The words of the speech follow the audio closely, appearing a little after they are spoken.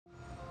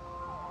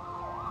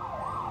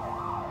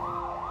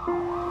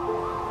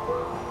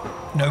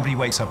Nobody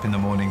wakes up in the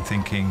morning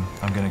thinking,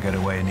 I'm going to go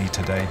to A&E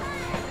today.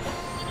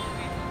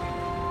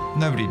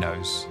 Nobody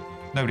knows.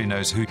 Nobody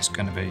knows who it's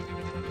going to be.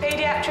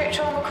 Paediatric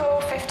trauma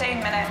call, 15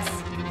 minutes.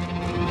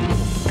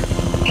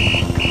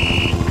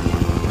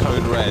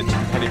 Code red,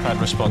 helipad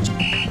response.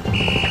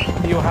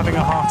 You're having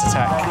a heart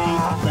attack.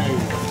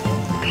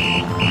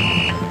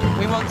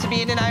 We want to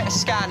be in and out of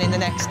scan in the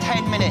next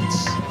 10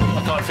 minutes.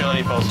 I can't feel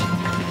any pulse.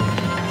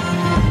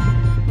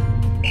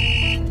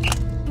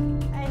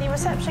 Any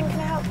reception, can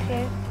I help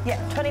you? Yeah,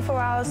 24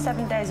 hours,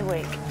 7 days a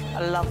week.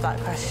 I love that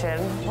question.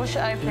 What's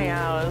your opening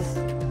hours?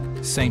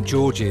 St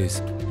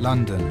George's,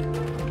 London.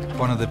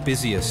 One of the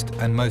busiest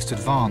and most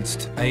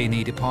advanced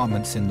A&E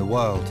departments in the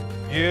world.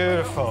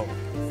 Beautiful.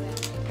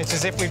 It's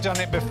as if we've done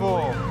it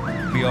before.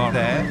 We are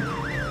there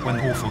when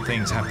awful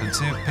things happen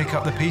to pick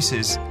up the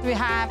pieces. We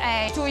have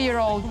a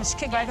 2-year-old who's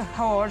kicked by a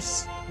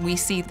horse. We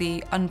see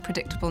the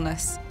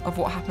unpredictableness of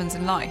what happens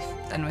in life,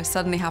 and we're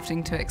suddenly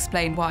having to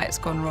explain why it's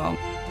gone wrong.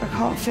 I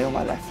can't feel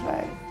my left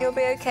leg. You'll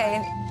be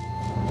okay.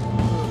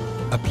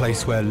 A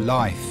place where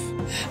life...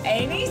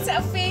 A&E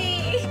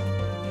selfie!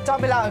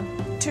 Down below.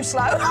 Too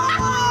slow.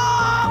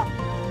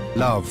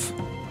 love...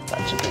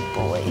 Such a good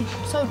boy.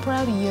 So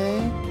proud of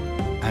you.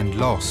 And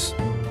loss...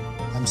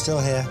 I'm still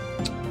here.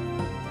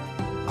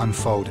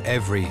 Unfold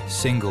every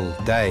single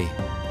day.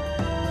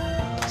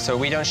 So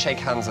we don't shake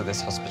hands at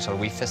this hospital,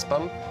 we fist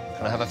bump.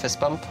 Can I have a fist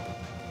bump?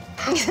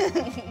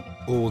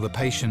 All the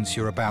patients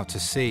you're about to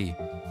see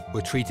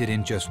were treated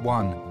in just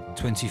one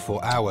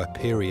 24-hour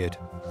period.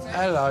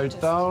 Hello,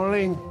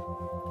 darling.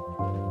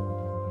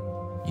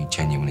 You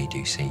genuinely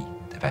do see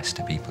the best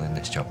of people in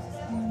this job.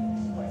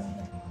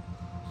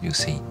 You'll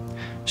see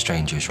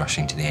strangers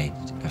rushing to the aid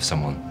of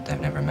someone they've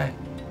never met.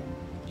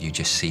 You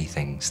just see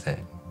things that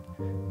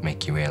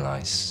make you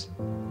realise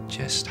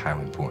just how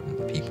important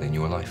the people in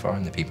your life are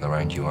and the people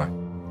around you are.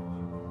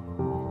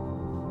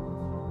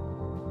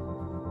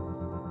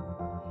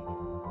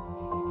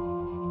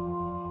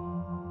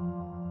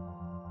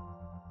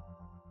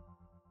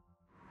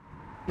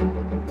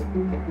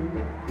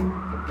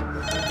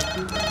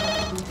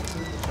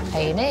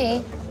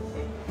 A&E.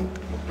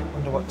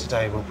 Wonder what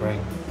today will bring.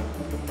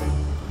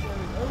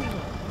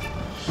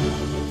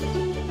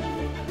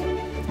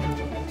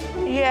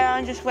 Yeah,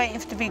 I'm just waiting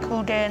to be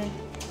called in.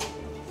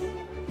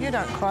 You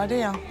don't cry, do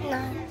you?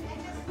 No.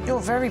 You're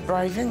very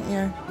brave, aren't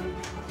you?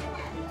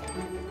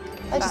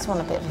 I just want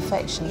a bit of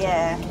affection.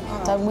 Yeah.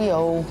 Don't we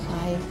all?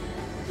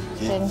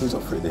 Yeah, who's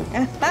up for it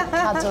then?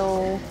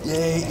 Cuddle.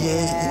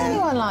 Yeah.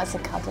 Anyone likes a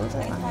cuddle, don't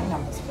they?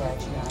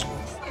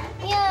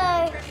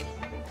 Yay.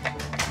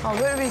 Oh,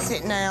 where is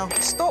it now?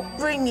 Stop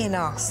ringing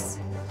us.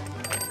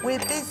 We're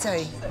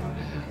busy.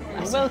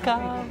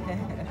 Welcome.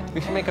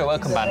 We should make a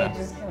welcome banner.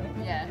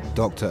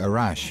 Dr.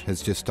 Arash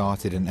has just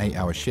started an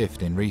 8-hour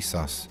shift in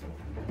resus.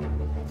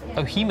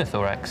 Oh,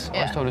 hemothorax.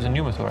 I was told it was a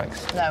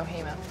pneumothorax. No,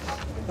 hemo.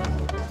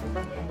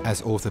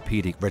 As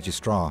orthopaedic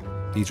registrar,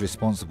 he's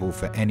responsible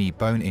for any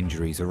bone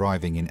injuries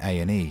arriving in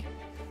A&E.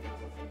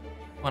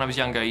 When I was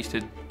younger, I used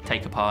to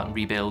take apart and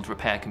rebuild,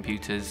 repair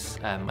computers.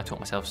 I taught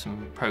myself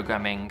some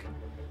programming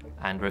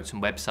and wrote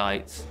some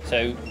websites.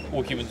 So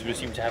all humans were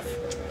assumed to have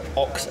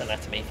ox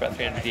anatomy for about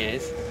 300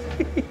 years,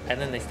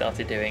 and then they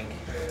started doing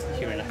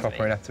human anatomy.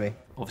 Proper anatomy.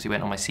 Obviously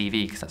went on my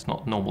CV because that's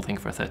not a normal thing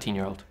for a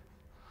 13-year-old.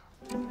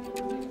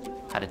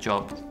 Had a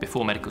job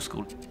before medical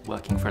school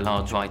working for a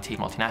large IT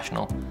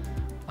multinational.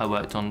 I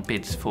worked on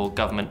bids for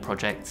government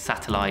projects,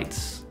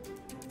 satellites.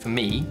 For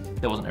me,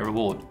 there wasn't a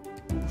reward.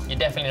 You're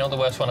definitely not the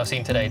worst one I've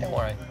seen today, don't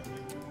worry.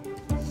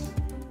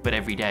 But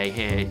every day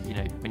here, you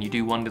know, when you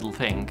do one little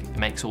thing, it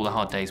makes all the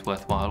hard days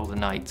worthwhile, all the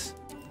nights.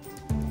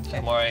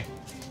 Don't worry.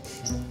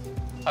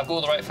 I've got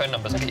all the right phone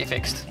numbers, I'll get you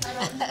fixed.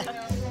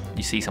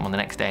 You see someone the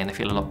next day and they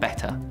feel a lot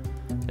better.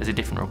 There's a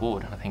different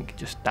reward, and I think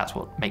just that's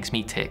what makes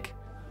me tick.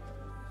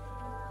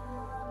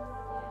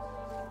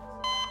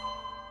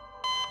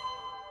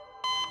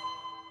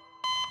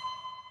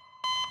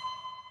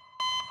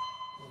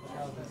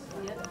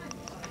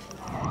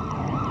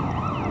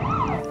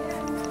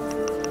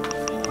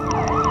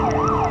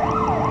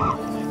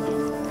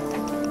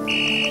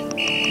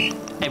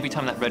 Every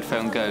time that red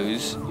phone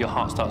goes, your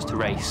heart starts to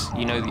race.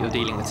 You know that you're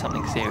dealing with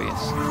something serious.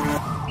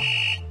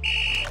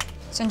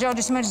 St.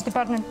 George's Emergency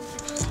Department.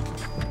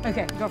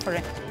 OK, go for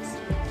it.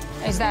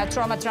 Is that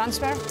trauma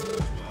transfer?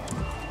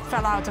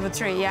 Fell out of a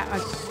tree, yeah.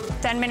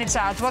 10 minutes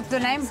out. What's the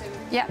name?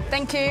 Yeah,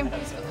 thank you.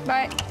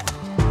 Bye.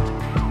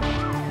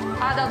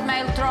 Adult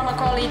male trauma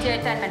call,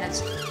 ETA 10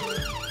 minutes.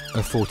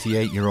 A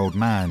 48-year-old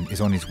man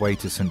is on his way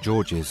to St.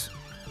 George's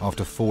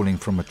after falling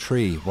from a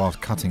tree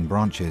whilst cutting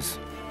branches.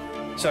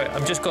 Sorry,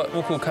 I've just got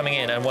one call coming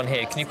in and one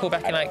here. Can you call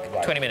back in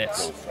like 20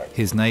 minutes?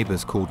 His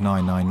neighbours called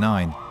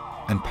 999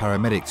 and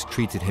paramedics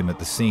treated him at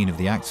the scene of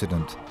the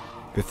accident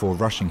before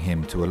rushing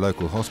him to a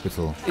local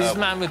hospital. Is this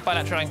man with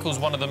bilateral ankles,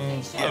 one of them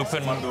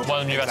open, one of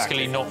them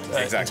neurasically not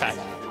intact?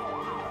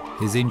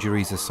 His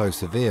injuries are so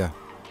severe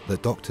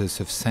that doctors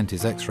have sent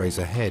his x-rays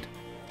ahead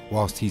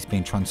whilst he's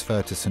been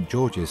transferred to St.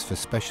 George's for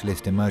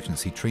specialist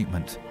emergency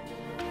treatment.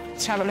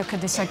 Let's have a look at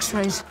these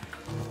X-rays.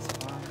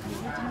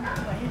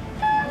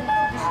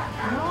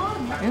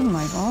 Oh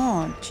my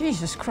God,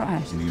 Jesus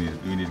Christ.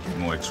 You need to get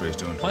more X-rays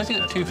done. Why has he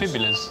got two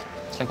fibulas?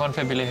 It's like one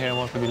fibula here and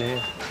one fibula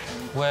here.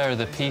 Where are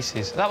the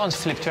pieces? That one's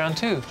flipped around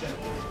too.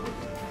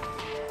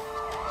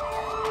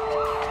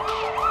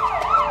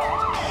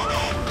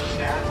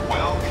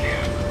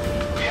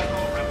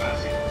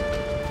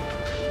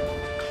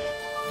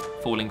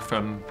 Falling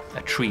from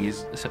a tree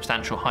is a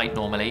substantial height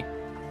normally.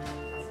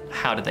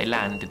 How did they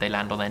land? Did they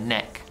land on their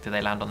neck? Did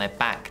they land on their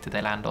back? Did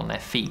they land on their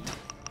feet?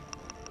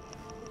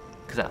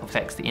 Because that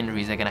affects the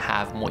injuries they're going to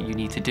have and what you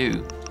need to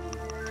do.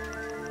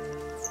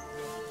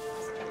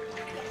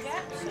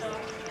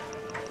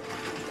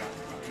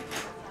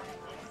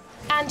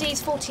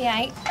 Andy's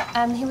 48.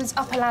 He was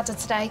up a ladder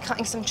today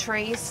cutting some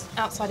trees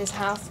outside his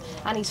house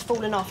and he's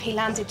fallen off. He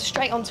landed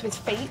straight onto his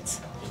feet.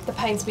 The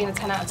pain's been a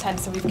 10 out of 10,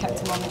 so we've kept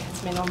him on the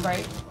ketamine en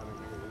route.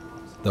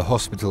 The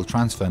hospital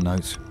transfer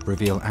notes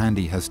reveal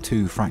Andy has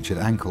 2 fractured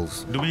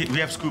ankles. We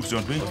have scoops,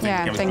 don't we?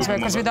 Yeah, I think so,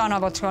 because we don't know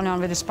what's going on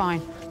with the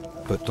spine.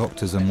 But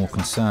doctors are more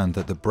concerned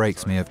that the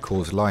breaks may have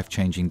caused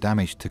life-changing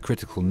damage to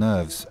critical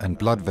nerves and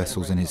blood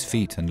vessels in his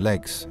feet and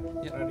legs.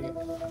 That's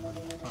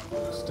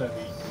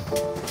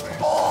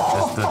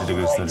 30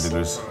 degrees, 30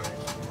 degrees.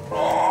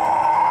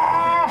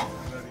 I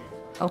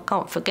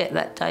can't forget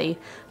that day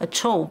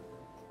at all,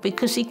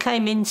 because he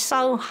came in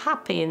so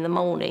happy in the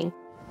morning.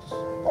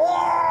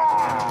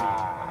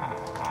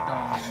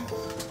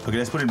 Okay,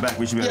 let's put him back.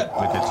 We should be able to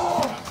click it.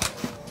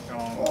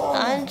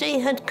 Andy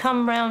had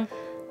come round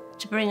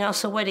to bring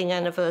us a wedding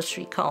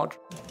anniversary card.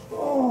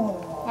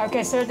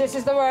 Okay, so this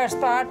is the worst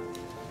part.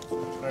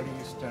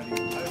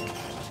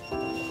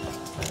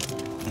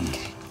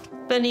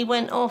 Then he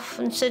went off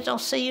and said, I'll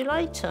see you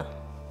later.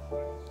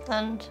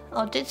 And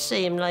I did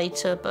see him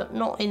later, but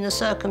not in the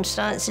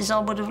circumstances I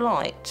would have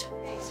liked.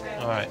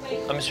 All right,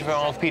 I'm Mr.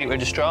 Farrell, orthopaedic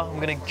registrar. I'm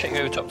going to check you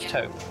over top to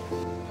toe.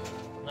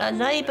 A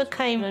neighbour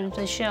came and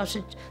they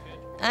shouted,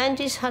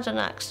 Andy's had an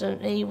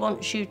accident and he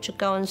wants you to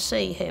go and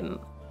see him.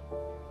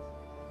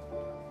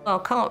 I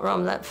can't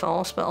run that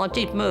fast, but I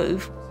did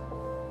move.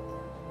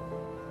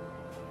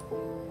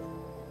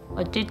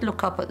 I did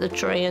look up at the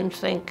tree and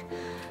think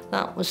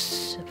that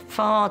was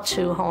far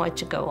too high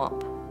to go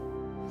up.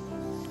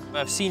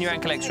 I've seen your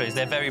ankle X-rays.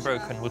 They're very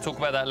broken. We'll talk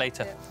about that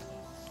later.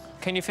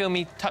 Can you feel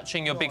me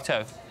touching your big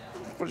toe?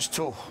 Which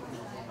toe?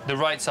 The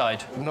right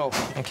side? No.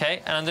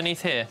 OK, and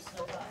underneath here?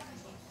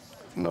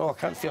 No, I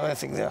can't feel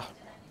anything there.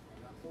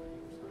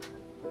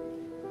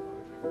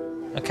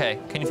 OK,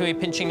 can you feel me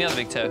pinching the other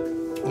big toe?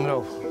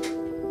 No.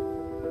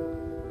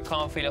 You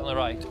can't feel it on the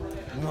right?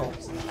 No.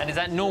 And is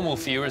that normal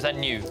for you, or is that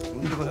new?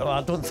 No,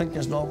 I don't think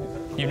it's normal.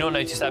 You've not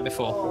noticed that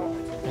before?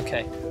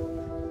 OK.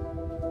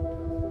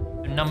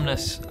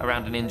 Numbness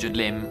around an injured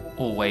limb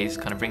always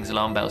kind of rings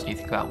alarm bells when you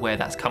think about where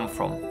that's come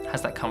from.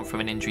 Has that come from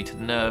an injury to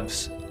the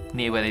nerves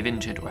near where they've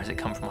injured, or has it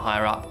come from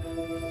higher up?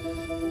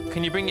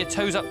 Can you bring your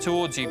toes up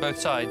towards you, both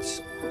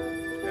sides?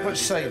 Which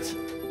side?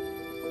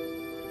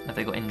 Have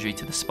they got injury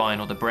to the spine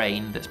or the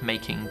brain that's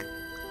making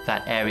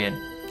that area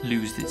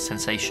lose its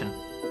sensation?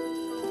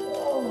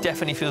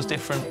 Definitely feels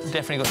different,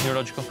 definitely got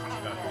neurological.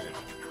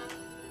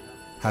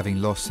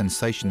 Having lost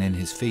sensation in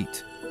his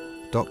feet,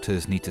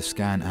 doctors need to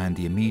scan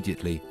Andy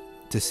immediately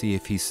to see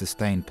if he's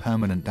sustained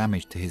permanent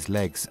damage to his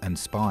legs and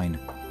spine.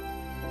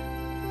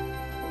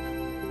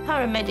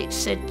 Paramedics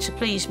said to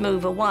please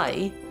move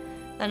away,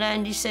 and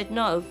Andy said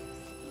no.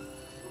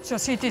 So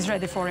CT's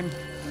ready for him.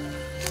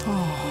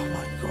 Oh,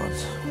 my God.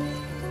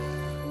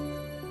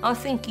 I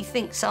think he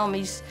thinks I'm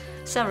his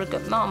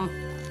surrogate mum.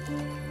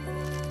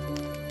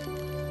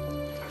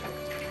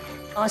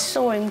 I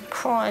saw him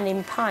crying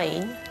in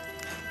pain,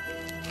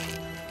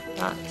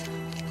 but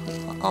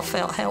I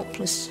felt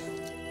helpless.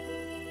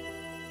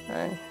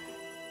 And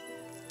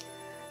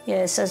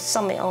yeah, so it's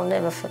something I'll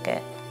never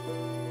forget.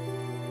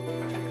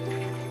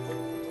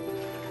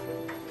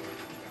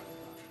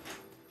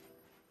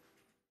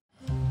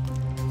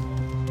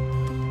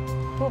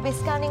 We'll be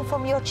scanning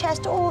from your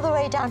chest all the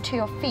way down to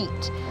your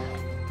feet.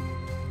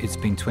 It's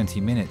been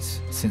 20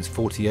 minutes since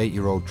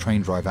 48-year-old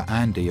train driver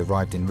Andy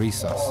arrived in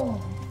resus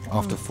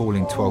after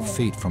falling 12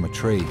 feet from a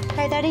tree.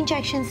 Okay, that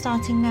injection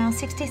starting now,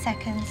 60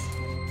 seconds.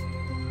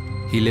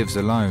 He lives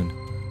alone,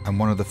 and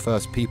one of the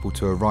first people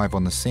to arrive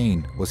on the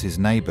scene was his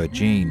neighbour,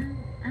 Jean.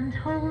 And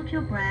hold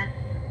your breath.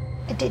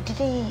 Did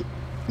he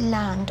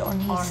land on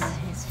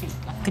his feet?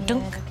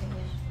 Ka-dunk.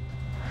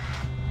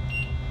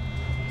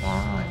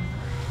 Wow.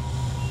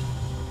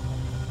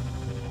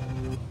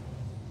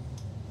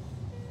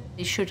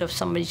 You should have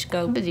somebody to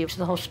go with you to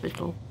the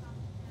hospital.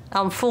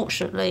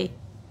 Unfortunately,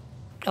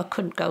 I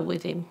couldn't go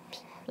with him.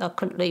 I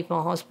couldn't leave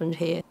my husband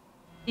here.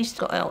 He's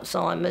got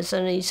Alzheimer's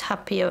and he's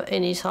happier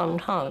in his own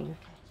home.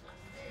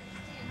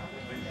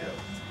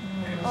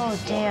 Oh,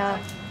 dear.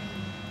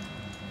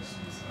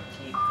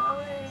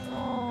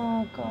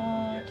 Oh,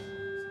 God.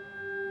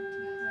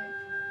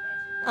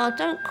 I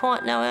don't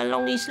quite know how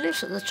long he's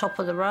lived at the top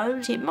of the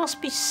road. It must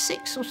be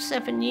 6 or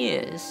 7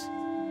 years.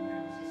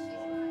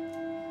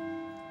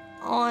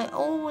 I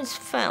always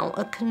felt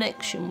a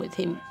connection with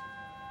him.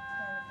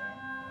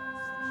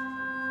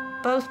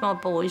 Both my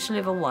boys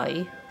live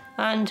away,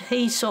 and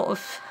he sort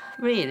of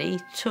really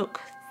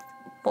took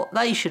what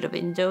they should have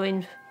been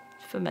doing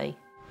for me.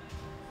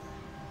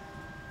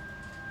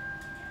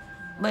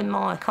 When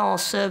my car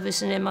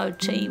service and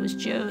MOT was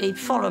due, he'd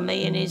follow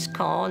me in his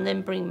car and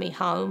then bring me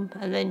home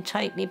and then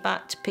take me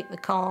back to pick the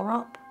car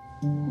up.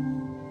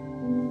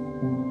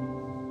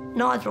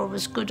 Neither of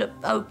us good at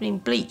opening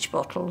bleach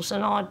bottles,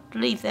 and I'd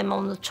leave them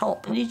on the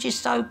top and he'd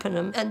just open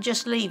them and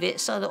just leave it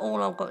so that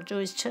all I've got to do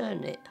is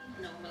turn it.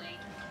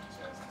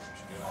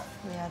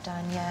 We are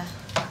done, yeah.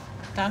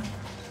 Done?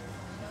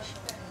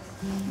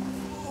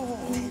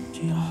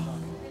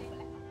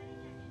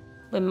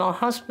 When my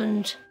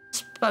husband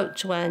spoke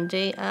to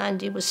Andy,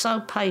 Andy was so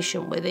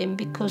patient with him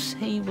because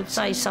he would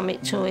say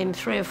something to him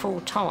 3 or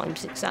 4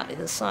 times exactly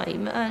the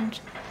same, and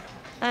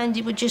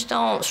Andy would just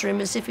answer him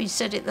as if he'd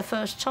said it the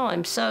first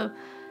time. So,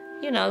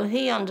 you know,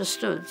 he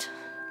understood.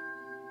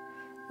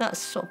 That's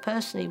the sort of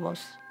person he was.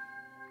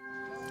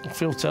 I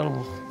feel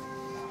terrible.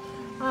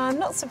 I'm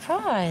not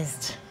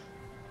surprised.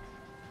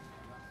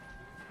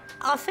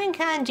 I think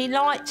Andy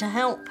liked to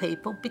help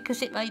people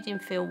because it made him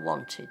feel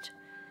wanted.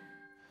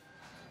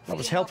 I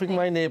was helping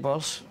my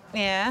neighbours.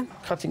 Yeah.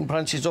 Cutting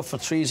branches off the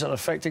trees that are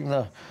affecting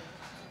the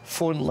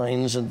phone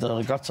lines and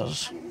the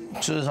gutters.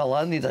 As soon as I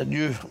landed, I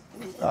knew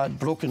I'd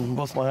broken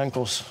both my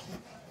ankles.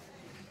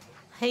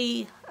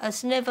 He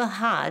has never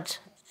had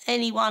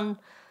anyone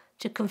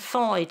to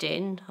confide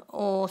in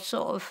or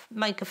sort of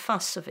make a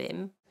fuss of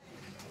him.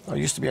 I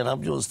used to be an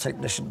ambulance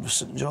technician with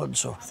St John,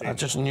 so I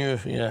just knew,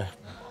 yeah.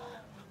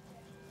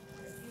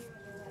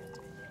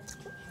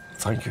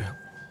 Thank you.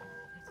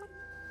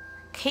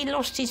 He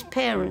lost his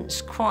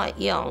parents quite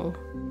young.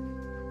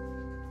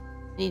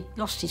 He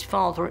lost his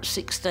father at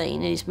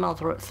 16 and his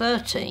mother at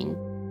 13.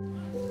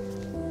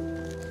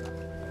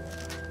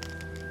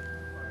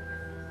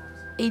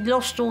 He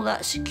lost all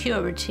that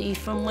security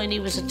from when he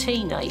was a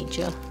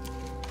teenager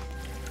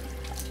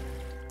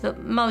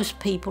that most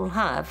people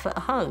have at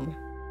home.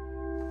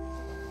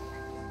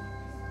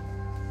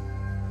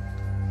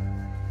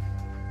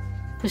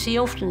 Because he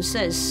often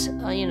says,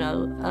 you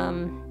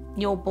know,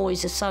 your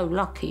boys are so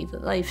lucky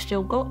that they've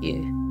still got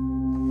you.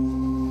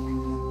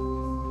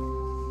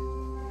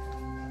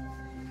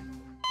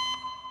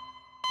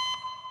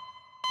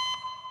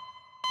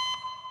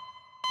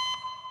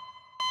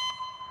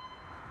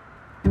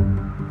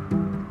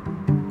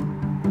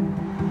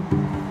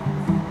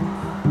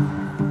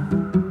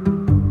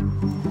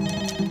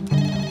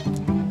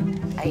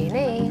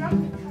 A&E.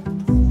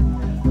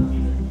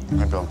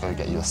 Maybe I'll go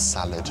get you a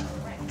salad.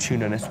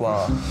 Tuna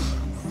noir.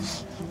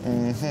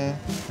 Did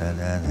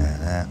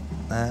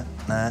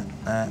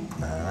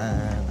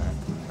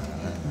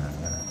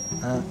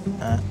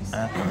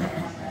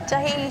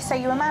I hear you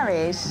say you were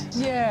married?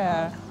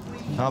 Yeah.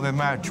 I've been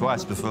married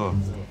twice before.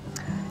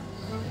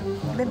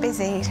 A bit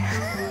busy.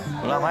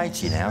 Well, I'm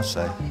 80 now,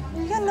 so...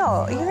 You're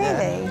not, are you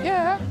really?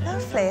 Yeah.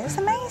 Lovely, it's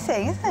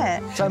amazing, isn't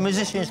it? So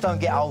musicians don't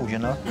get old, you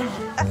know?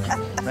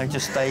 They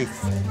just stay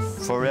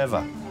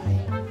forever.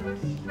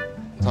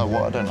 So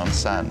what I don't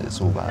understand is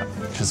all that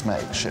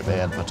cosmetic shit they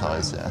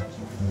advertise there.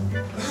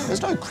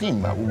 There's no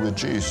cream that will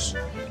reduce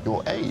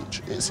your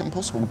age. It's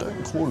impossible.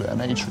 Don't call it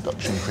an age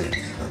reduction cream.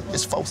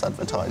 It's false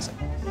advertising.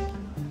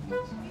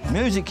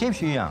 Music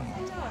keeps you young,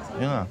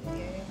 you know.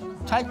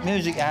 Take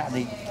music out of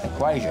the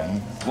equation,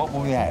 what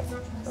will we have?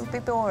 It would be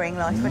boring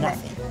life, wouldn't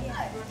Nothing.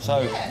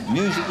 So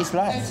music is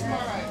life,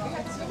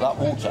 like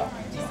water.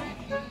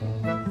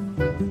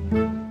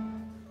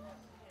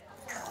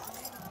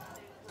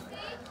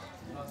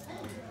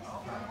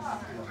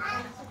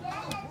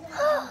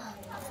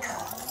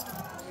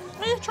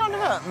 Are you trying to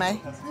hurt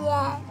me?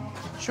 Yeah.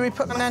 Should we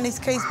put Nanny's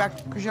keys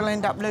back? Because you'll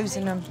end up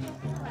losing them.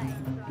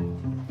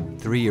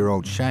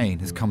 3-year-old Shane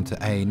has come to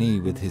A&E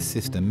with his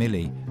sister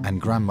Millie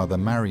and grandmother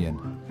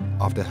Marion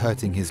after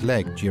hurting his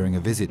leg during a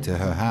visit to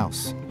her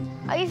house.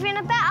 Are you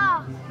feeling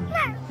better?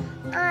 No.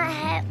 I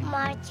hurt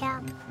my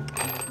job.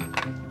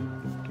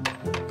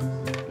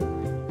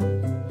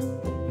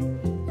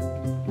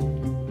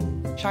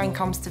 Shane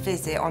comes to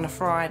visit on a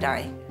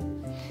Friday,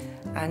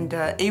 and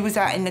he was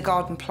out in the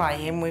garden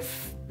playing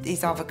with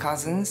his other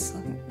cousins.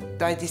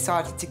 They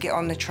decided to get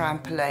on the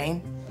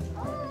trampoline,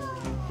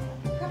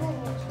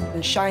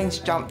 and Shane's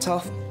jumped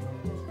off.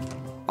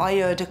 I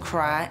heard a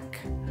crack,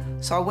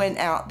 so I went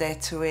out there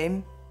to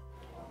him.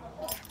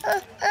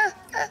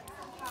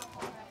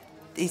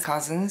 His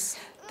cousins,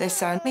 they're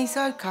saying, he's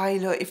OK,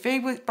 look, if he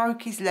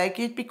broke his leg,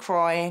 he'd be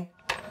crying.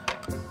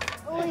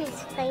 Oh,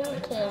 he's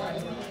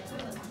faking.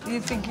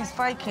 You think he's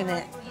faking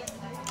it?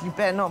 You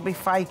better not be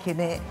faking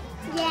it.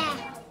 Yeah.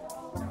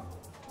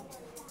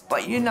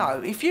 But you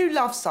know, if you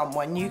love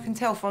someone, you can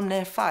tell from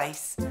their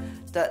face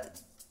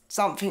that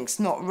something's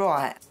not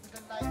right.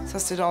 So I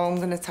said, oh, I'm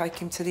going to take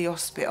him to the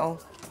hospital.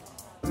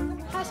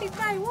 Has he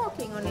tried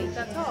walking on it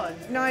at all?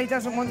 No, he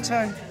doesn't want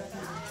to.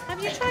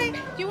 Have you tried?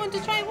 You want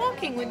to try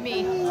walking with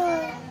me?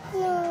 No,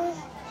 no.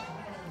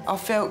 I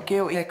felt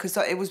guilty because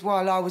it was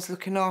while I was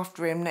looking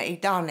after him that he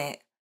done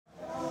it.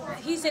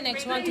 He's the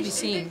next one to be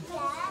seen.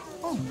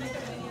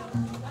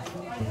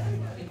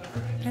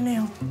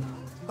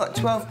 Got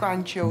 12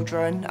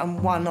 grandchildren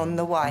and 1 on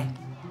the way.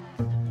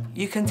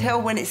 You can tell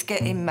when it's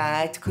getting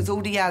mad because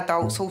all the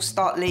adults all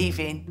start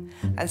leaving.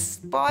 And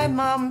bye,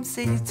 Mum.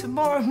 See you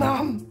tomorrow,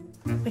 Mum.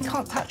 We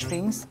can't touch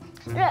things.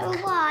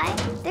 Look, why?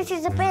 This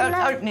is a bit Don't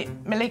like... open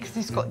it, Millie, because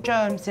it's got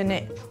germs in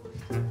it.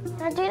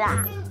 Can I do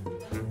that?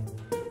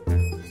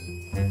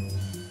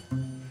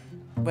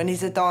 When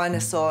he's a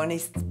dinosaur and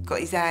he's got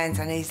his hands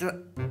and he's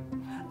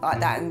like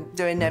that and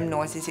doing them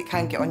noises, it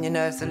can get on your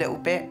nerves a little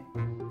bit.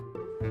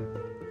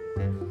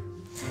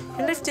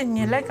 You're lifting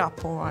your leg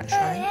up all right,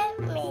 Shane. It hurt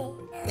me.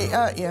 It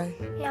hurt you?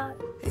 Yeah.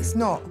 It's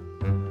not.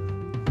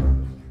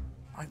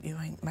 Hope you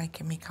ain't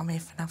making me come here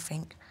for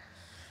nothing.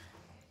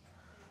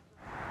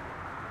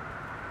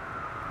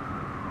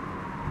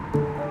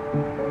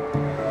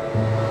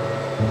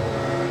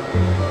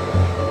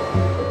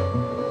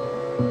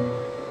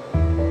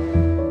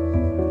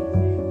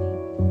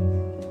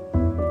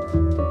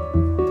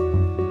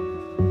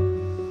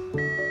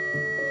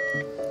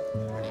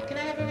 Can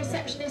I have a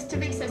receptionist to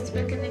recess to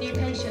book in the new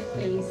patient,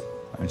 please?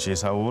 And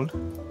she's how old?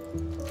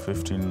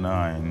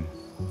 59.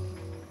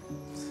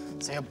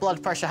 So your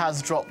blood pressure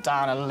has dropped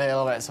down a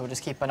little bit, so we'll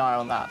just keep an eye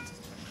on that.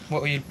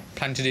 What were you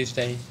planning to do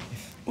today?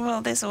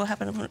 Well, this all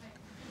happened when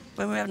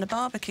we were having a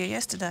barbecue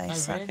yesterday. Oh,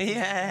 so, really?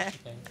 yeah.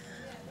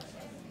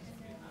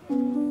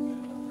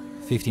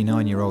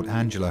 59-year-old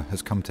Angela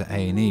has come to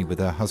A&E with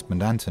her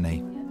husband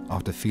Anthony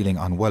after feeling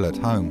unwell at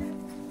home.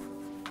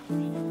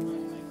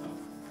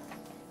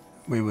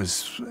 We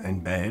was in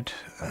bed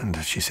and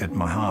she said,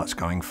 my heart's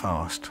going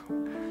fast.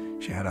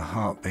 She had a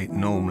heartbeat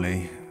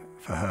normally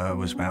for her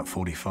was about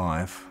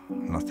 45,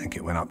 and I think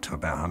it went up to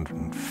about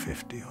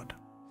 150 odd.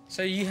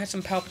 So you had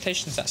some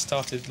palpitations that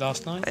started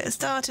last night? It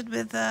started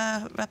with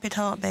a rapid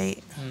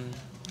heartbeat. Can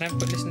I have a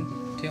quick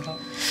listen to your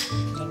heart?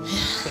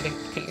 Quick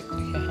look at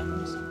your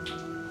hands.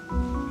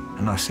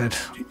 And I said,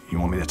 you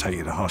want me to take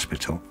you to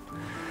hospital?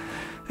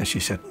 And she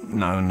said,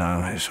 no,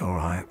 it's all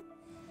right.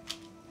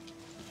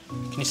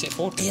 Can you sit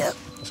forward? Yep.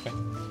 That's great.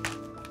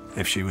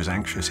 If she was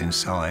anxious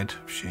inside,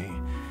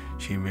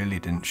 she really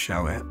didn't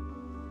show it.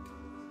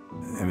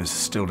 It was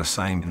still the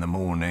same in the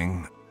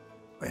morning.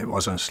 It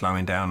wasn't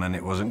slowing down and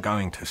it wasn't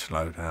going to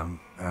slow down.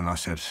 And I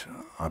said,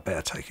 I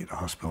better take you to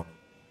hospital.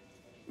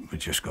 We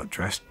just got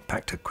dressed,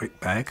 packed a quick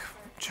bag,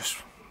 just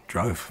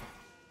drove.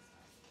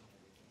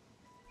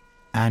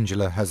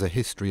 Angela has a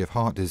history of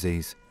heart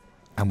disease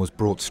and was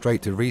brought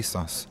straight to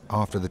resus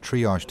after the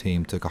triage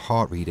team took a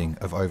heart reading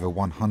of over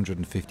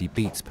 150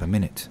 beats per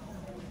minute.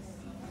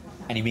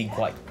 And you've been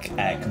quite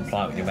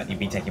compliant with you've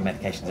been taking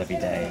medications every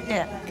day?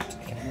 Yeah.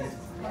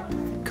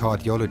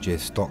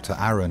 Cardiologist Dr.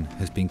 Aaron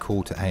has been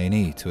called to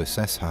A&E to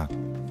assess her.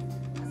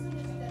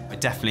 I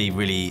definitely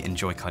really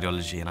enjoy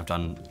cardiology, and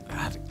I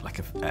had like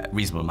a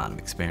reasonable amount of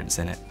experience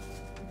in it.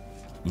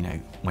 You know,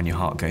 when your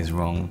heart goes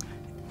wrong,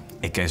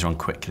 it goes wrong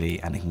quickly,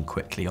 and it can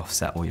quickly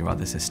offset all your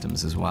other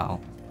systems as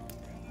well.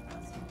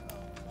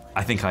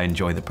 I think I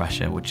enjoy the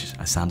pressure, which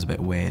sounds a bit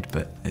weird,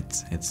 but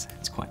it's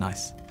quite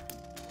nice.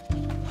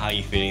 How are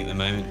you feeling at the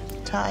moment?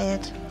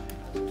 Tired.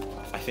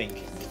 I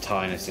think the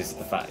tiredness is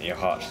the fact that your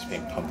heart's just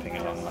been pumping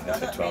along, like I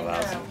said, 12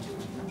 hours.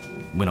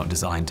 We're not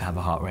designed to have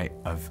a heart rate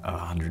of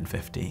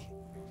 150.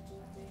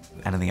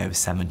 Anything over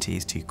 70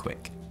 is too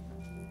quick.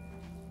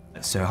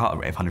 So a heart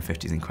rate of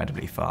 150 is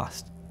incredibly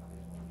fast.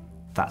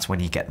 That's when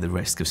you get the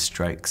risk of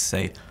strokes.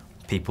 So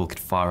people could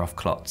fire off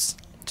clots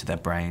to their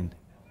brain,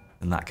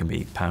 and that can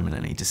be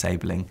permanently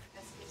disabling.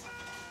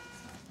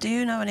 Do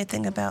you know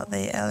anything about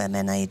the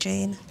LMNA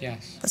gene?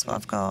 Yes. That's what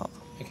I've got.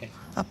 Okay.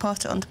 I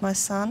passed it on to my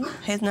son.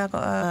 He's now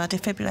got a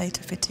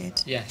defibrillator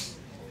fitted. Yes.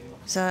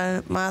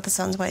 So my other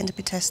son's waiting to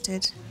be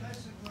tested.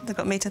 They've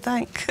got me to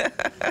thank.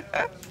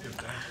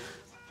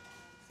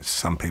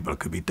 Some people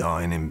could be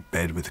dying in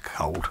bed with a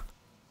cold,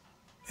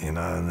 you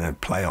know, and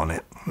they'd play on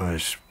it,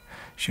 whereas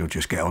she'll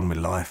just get on with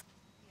life.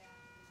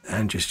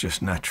 Angie's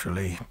just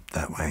naturally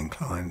that way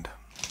inclined.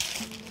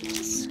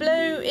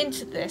 Blow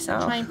into this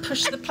and try and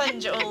push the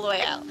plunger all the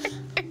way out.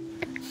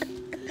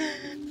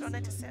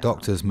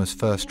 Doctors must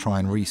first try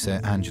and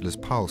reset Angela's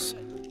pulse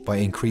by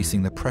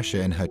increasing the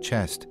pressure in her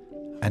chest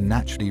and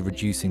naturally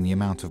reducing the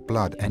amount of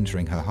blood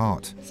entering her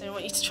heart. So I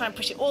want you to try and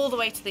push it all the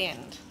way to the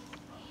end.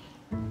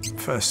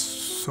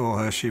 First saw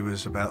her, she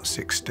was about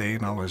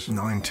 16, I was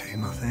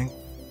 19, I think.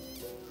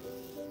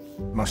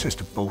 My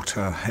sister bought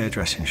a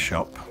hairdressing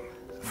shop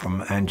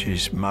from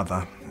Angie's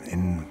mother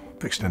in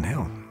Brixton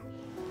Hill.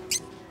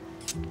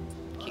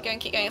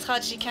 Keep going as hard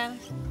as you can.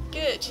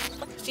 Good.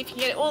 See if you can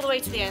get it all the way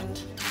to the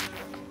end.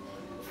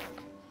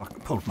 I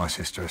pulled my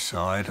sister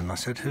aside and I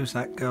said, who's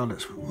that girl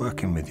that's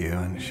working with you?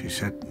 And she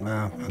said,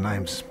 her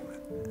name's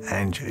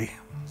Angie.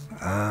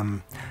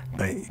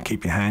 But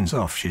keep your hands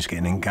off, she's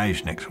getting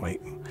engaged next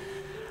week.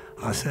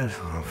 I said,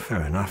 oh,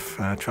 fair enough,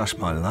 trust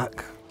my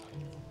luck.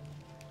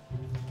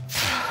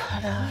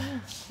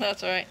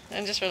 That's all right,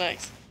 and just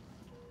relax.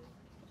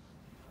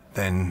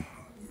 Then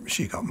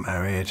She got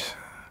married.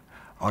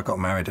 I got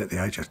married at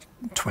the age of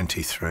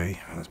 23.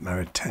 I was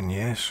married 10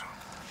 years.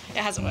 It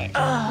hasn't worked.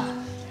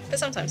 But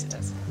sometimes it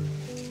does.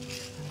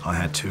 I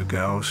had 2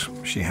 girls.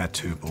 She had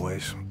 2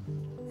 boys.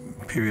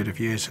 A period of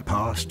years had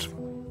passed.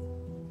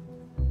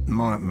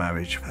 My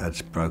marriage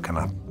had broken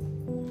up.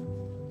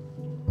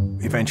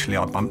 Eventually,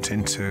 I bumped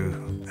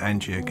into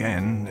Angie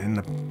again in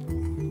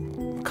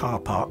the car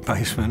park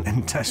basement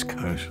in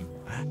Tesco's.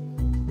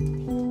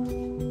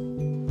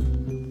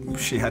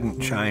 She hadn't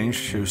changed.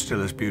 She was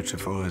still as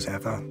beautiful as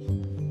ever.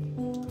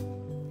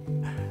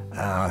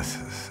 I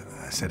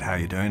said, "How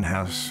you doing?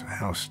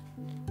 How's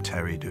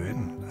Terry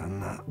doing?"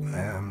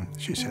 And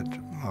she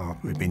said, "Oh,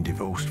 we've been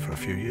divorced for a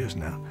few years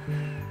now."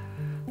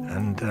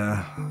 And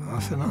I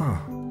said, "Oh."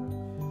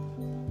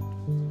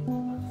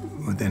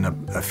 Within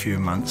a few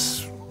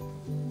months,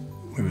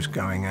 we was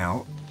going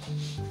out.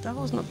 That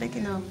was not big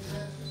enough.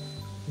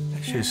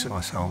 She's my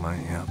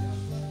soulmate, yeah.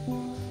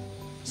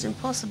 It's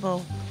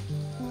impossible.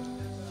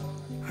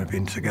 We've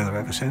been together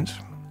ever since.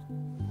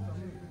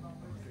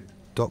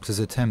 Doctors'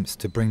 attempts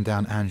to bring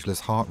down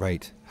Angela's heart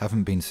rate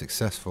haven't been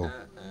successful.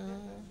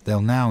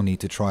 They'll now need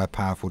to try a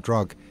powerful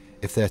drug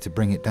if they're to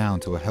bring it down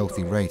to a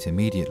healthy rate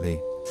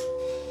immediately.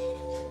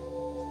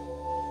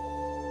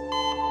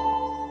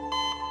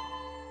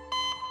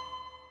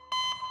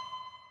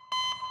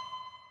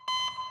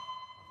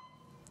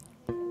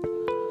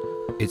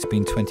 It's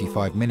been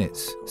 25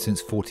 minutes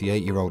since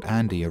 48-year-old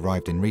Andy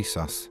arrived in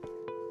resus.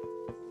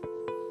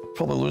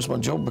 Probably lose my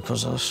job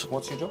because of this.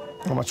 What's your job?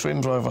 I'm a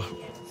train driver.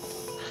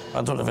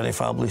 I don't have any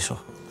family, so...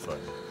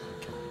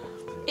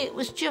 It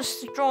was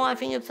just the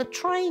driving of the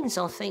trains,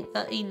 I think,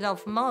 that he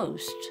loved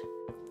most.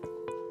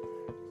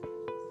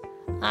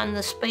 And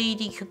the speed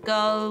he could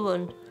go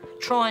and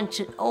trying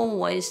to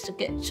always to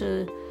get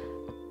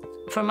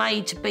from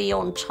A to B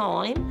on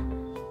time.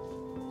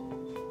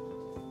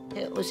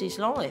 It was his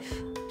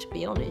life, to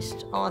be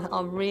honest.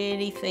 I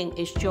really think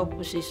his job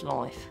was his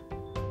life.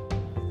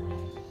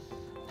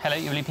 Hello,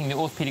 you're leaving the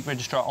orthopaedic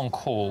registrar on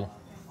call.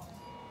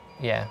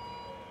 Yeah.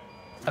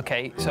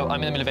 OK, so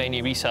I'm in the middle of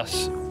A&E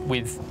resus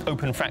with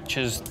open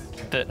fractures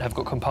that have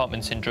got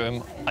compartment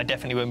syndrome. I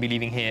definitely won't be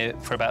leaving here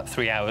for about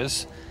 3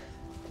 hours.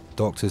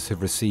 Doctors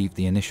have received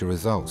the initial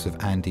results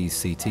of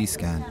Andy's CT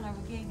scan,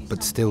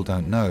 but still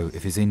don't know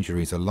if his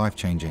injuries are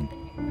life-changing.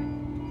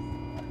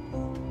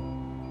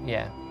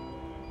 Yeah.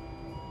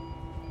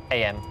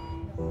 AM.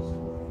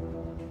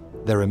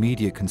 Their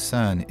immediate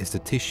concern is the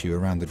tissue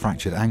around the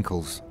fractured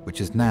ankles, which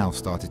has now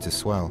started to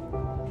swell.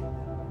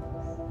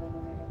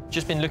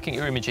 Just been looking at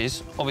your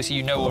images. Obviously,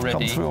 you know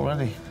already. Come through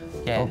already.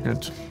 Yeah. Oh,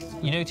 good.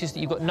 You noticed that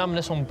you've got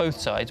numbness on both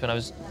sides when I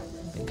was...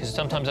 Because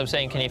sometimes I'm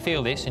saying, can you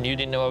feel this? And you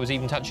didn't know I was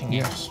even touching you.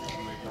 Yes.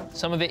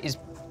 Some of it is...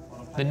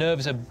 The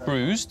nerves are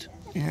bruised.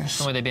 Yes.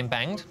 From where they've been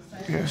banged.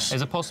 Yes.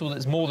 There's a possible that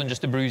it's more than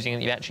just a bruising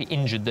and that you've actually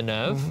injured the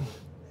nerve.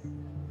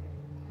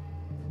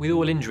 With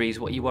all injuries,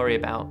 what you worry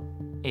about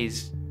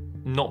is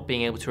not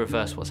being able to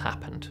reverse what's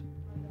happened.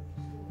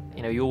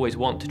 You know, you always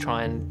want to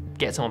try and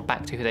get someone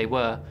back to who they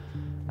were,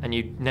 and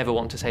you never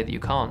want to say that you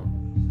can't.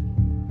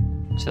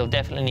 So they'll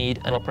definitely need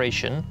an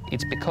operation.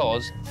 It's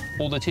because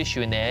all the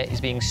tissue in there is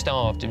being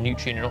starved of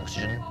nutrient and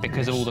oxygen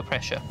because of all the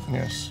pressure.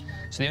 Yes.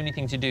 So the only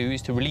thing to do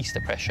is to release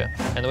the pressure.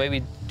 And the way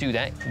we do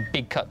that,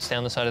 big cuts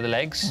down the side of the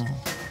legs,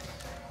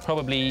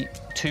 probably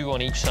 2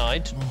 on each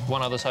side,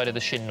 1 other side of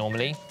the shin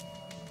normally,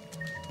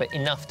 but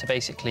enough to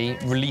basically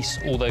release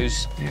all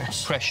those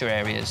pressure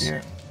areas.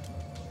 Yeah.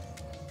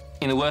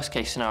 In the worst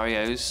case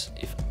scenarios,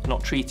 if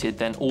not treated,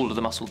 then all of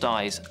the muscle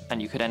dies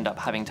and you could end up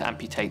having to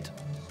amputate.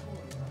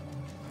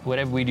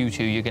 Whatever we do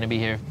to you, you're going to be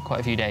here quite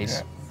a few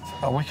days.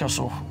 Yeah. A week or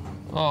so.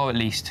 Oh, at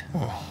least.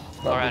 Oh,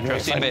 all right, Andrew,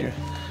 see you in a bit.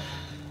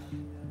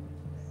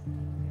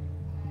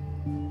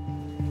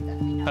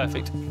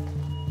 Perfect.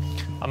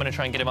 I'm going to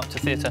try and get him up to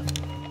theatre.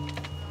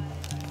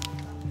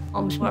 I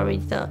was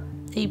worried that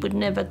he would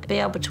never be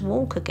able to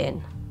walk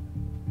again.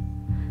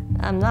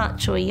 And that,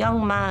 to a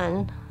young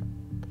man,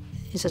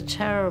 is a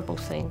terrible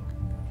thing.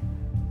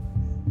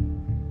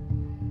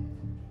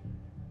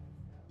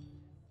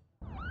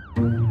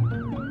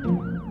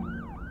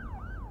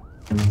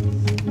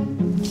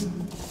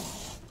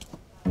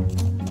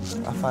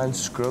 I find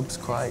scrubs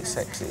quite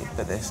sexy,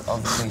 but it's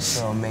obviously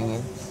so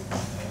minging.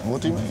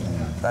 What do you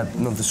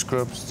mean? No, the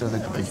scrubs. So they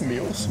can be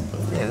awesome, but...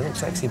 Yeah, they look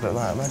sexy, but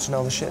like, imagine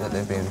all the shit that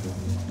they've been.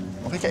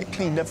 Well, they get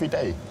cleaned every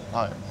day.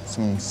 Like,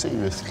 some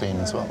serious clean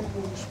as well.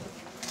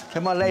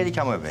 Can my lady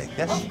come with me?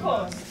 Yes? Of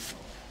course.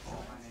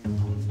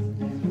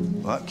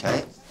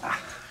 OK.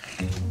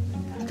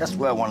 Just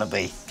where I want to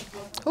be.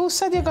 Who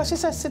said you got? She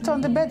said sit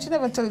on the bed. She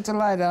never told you to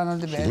lie down on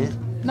the bed. She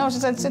did? No, she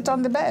said sit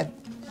on the bed.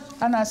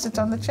 And I sit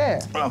on the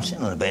chair. Well, I'm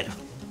sitting on the bed.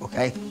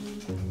 OK.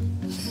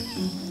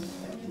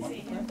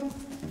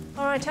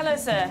 All right, hello,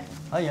 sir.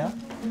 Hiya.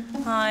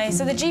 Hi.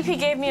 So the GP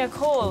gave me a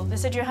call. They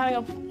said you're having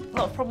a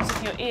lot of problems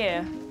with your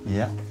ear.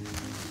 Yeah.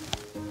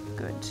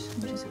 Good.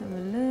 Let me just have a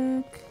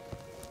look.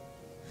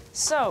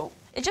 So,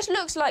 it just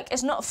looks like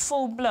it's not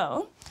full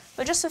blown,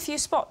 but just a few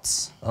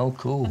spots. Oh,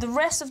 cool. But the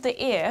rest of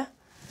the ear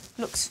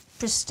Looks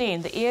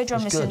pristine. The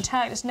eardrum is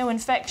intact. There's no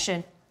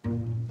infection.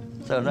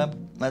 So no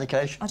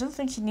medication? I don't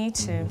think you need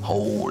to.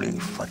 Holy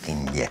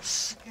fucking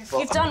yes.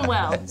 You've done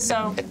well,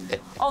 so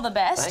all the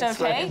best, Thanks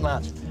okay? very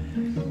much.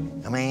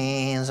 A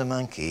man's a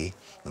monkey,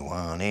 the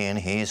one in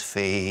his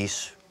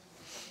face.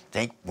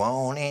 Take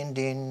one in,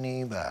 dear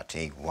neighbor,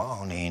 take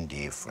one in,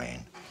 dear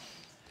friend.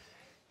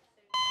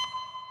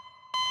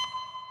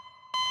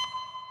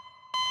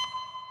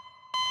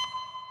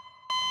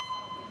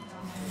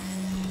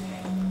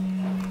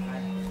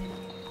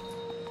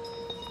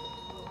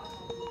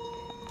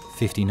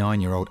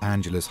 "59-year-old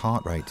Angela's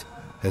heart rate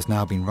has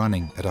now been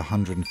running at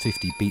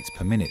 150 beats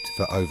per minute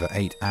for over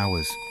 8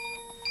 hours.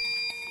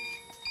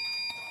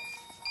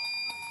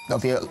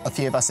 There'll be a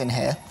few of us in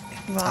here,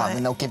 Right.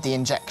 and they'll give the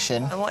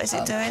injection. And what is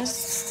it doing?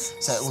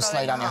 So it will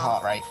slow down your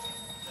heart rate.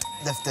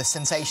 The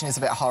sensation is a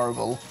bit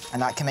horrible,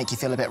 and that can make you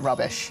feel a bit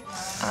rubbish.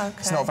 Okay.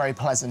 It's not very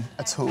pleasant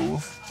at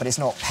all, but it's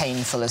not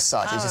painful as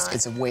such. It's just Alright.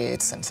 it's a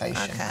weird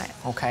sensation. Okay.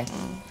 Okay.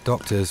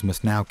 Doctors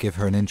must now give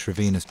her an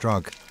intravenous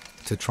drug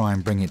to try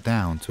and bring it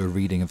down to a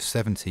reading of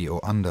 70 or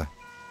under.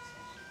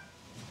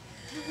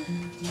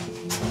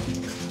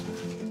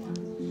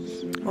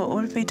 What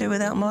would we do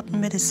without modern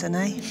medicine,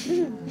 eh?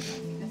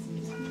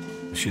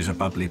 She's a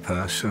bubbly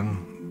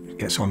person,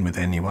 gets on with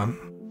anyone.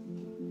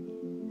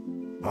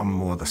 I'm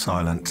more the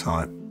silent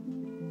type.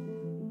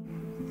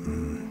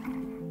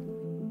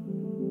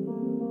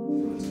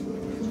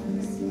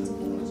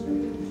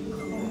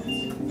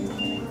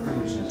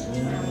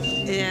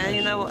 Yeah,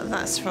 you know what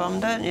that's from,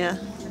 don't you?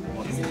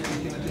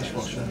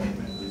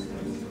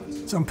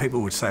 Some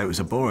people would say it was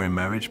a boring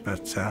marriage,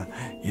 but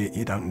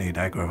you don't need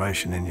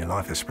aggravation in your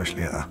life,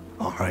 especially at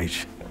our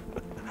age.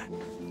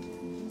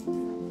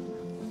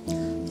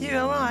 You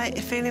all right?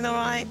 You feeling all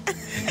right?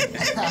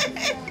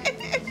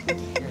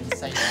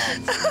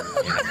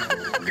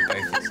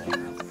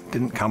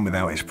 Didn't come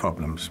without its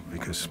problems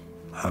because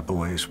her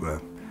boys were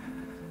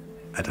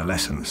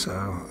adolescents,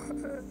 so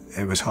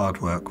it was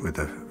hard work with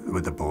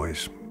the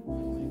boys.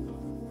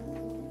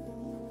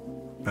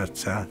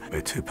 But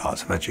we're two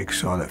parts of a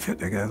jigsaw that fit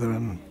together,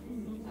 and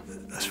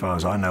as far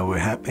as I know, we're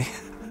happy.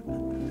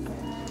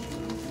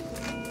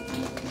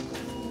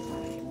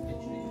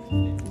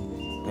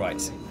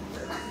 Right.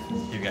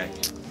 Here we go.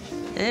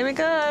 Here we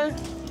go.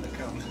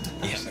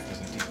 Yeah.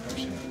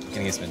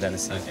 Gonna get some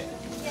adenosine. Okay.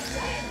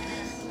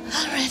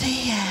 Already,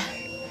 yeah.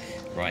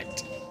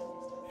 Right.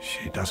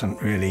 She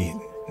doesn't really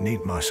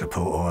need my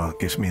support, or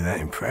gives me that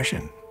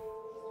impression.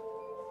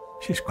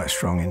 She's quite a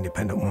strong,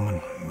 independent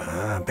woman,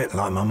 a bit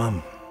like my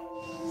mum.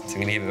 So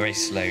I'm gonna give it very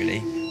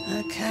slowly.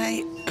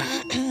 Okay.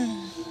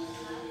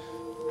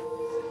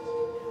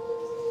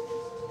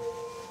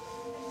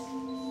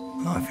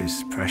 Life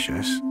is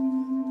precious.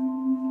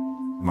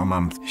 My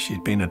mum,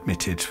 she'd been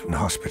admitted in the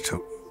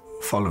hospital.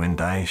 Following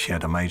day, she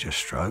had a major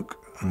stroke,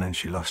 and then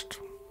she lost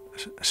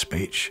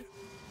speech.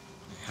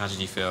 How did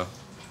you feel?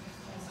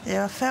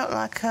 Yeah, I felt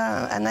like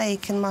an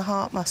ache in my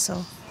heart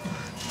muscle.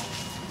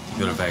 You've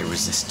got a very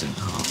resistant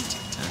heart,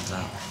 it turns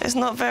out. It's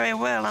not very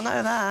well, I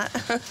know that.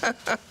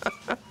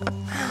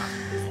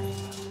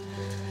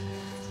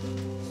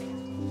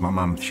 My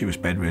mum, she was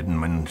bedridden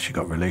when she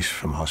got released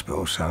from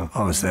hospital, so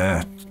I was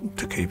there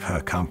to keep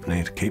her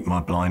company, to keep my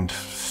blind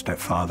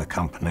stepfather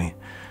company,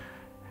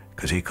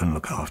 because he couldn't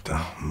look after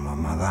my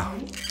mother.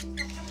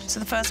 So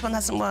the first one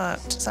hasn't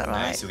worked, is that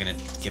right? No, so we're gonna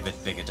give it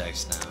a bigger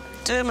dose now.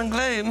 Doom and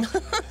gloom.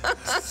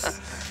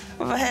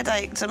 With a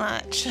headache to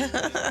match.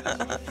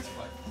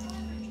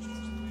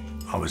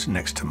 I was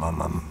next to my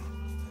mum.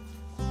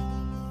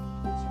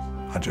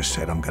 I just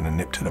said, I'm going to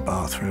nip to the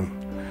bathroom.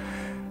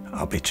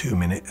 I'll be 2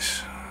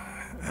 minutes.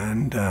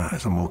 And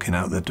as I'm walking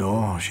out the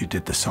door, she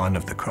did the sign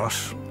of the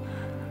cross.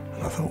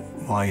 And I thought,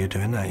 why are you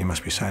doing that? You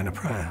must be saying a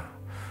prayer.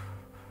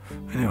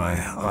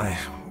 Anyway,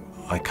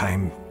 I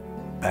came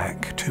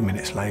back 2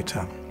 minutes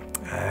later,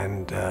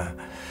 and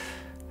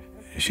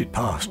she'd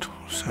passed,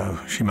 so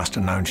she must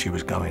have known she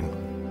was going.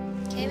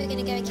 Okay, we're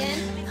gonna go again.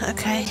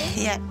 Okay,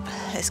 yep,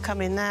 it's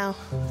coming now.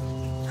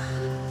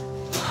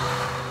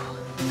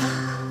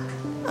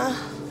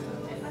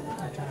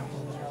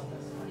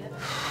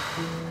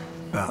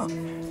 But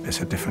it's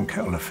a different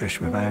kettle of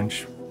fish with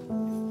Ange.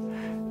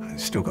 I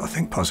still got to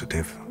think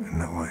positive in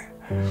that way.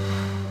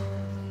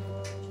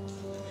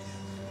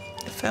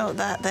 I felt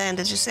that then.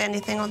 Did you see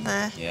anything on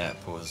there? Yeah,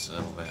 it pauses a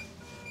little bit.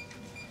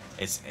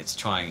 It's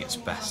trying its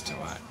best to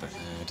work, but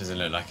it doesn't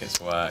look like it's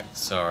worked.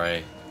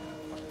 Sorry.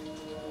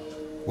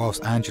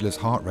 Whilst Angela's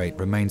heart rate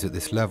remains at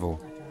this level,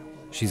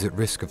 she's at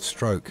risk of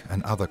stroke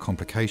and other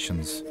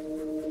complications.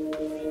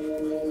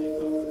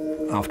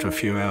 After a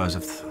few hours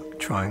of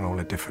trying all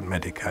the different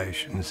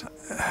medications,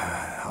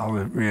 I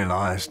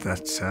realised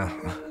that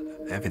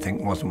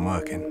everything wasn't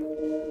working.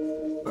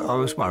 I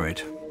was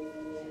worried.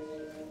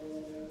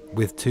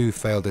 With 2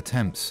 failed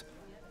attempts,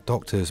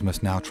 doctors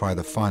must now try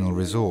the final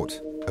resort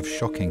of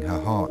shocking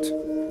her heart.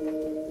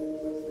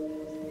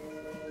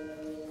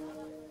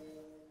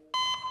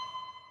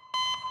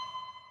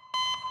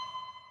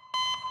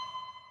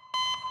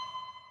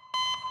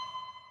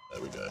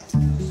 There we go.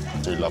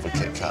 I do love a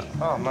Kit Kat.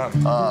 Oh, man.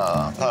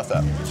 Ah,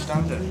 perfect.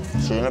 Standard.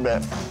 See you in a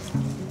bit.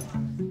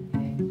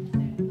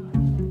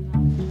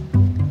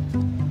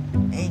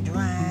 They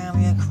drive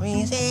you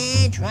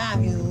crazy,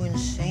 drive you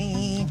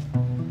insane.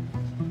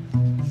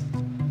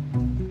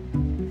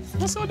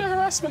 What's all the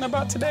harassment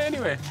about today,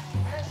 anyway?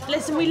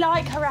 Listen, we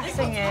like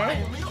harassing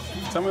you.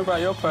 Tell me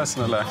about your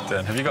personal life,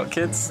 then. Have you got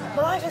kids?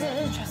 My life isn't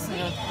interesting.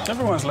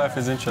 Everyone's life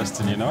is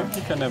interesting, you know?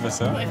 You can never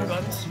say. Not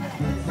everyone's.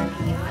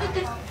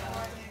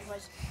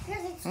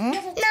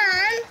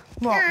 Nan!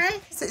 What? Nan?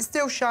 Sit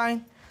still,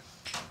 Shane.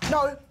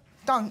 No,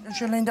 don't, or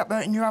you'll end up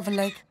hurting your other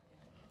leg.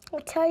 I'll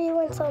tell you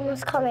when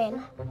someone's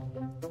coming.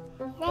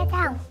 Lay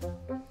down.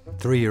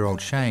 3-year-old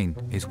Shane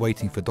is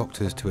waiting for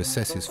doctors to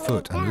assess his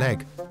foot and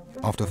leg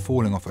after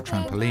falling off a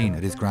trampoline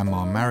at his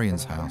grandma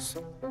Marion's house.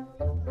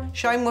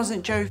 Shane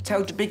wasn't due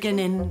till the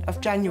beginning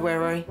of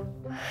January.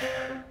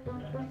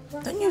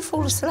 Don't you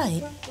fall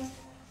asleep?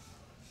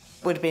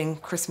 Would have been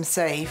Christmas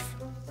Eve.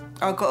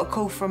 I got a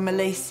call from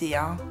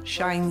Alicia,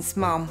 Shane's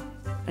mum,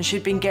 and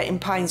she'd been getting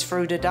pains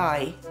through the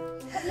day.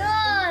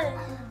 No!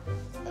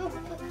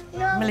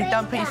 No, Millie,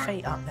 don't put your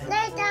feet up there.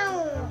 Lay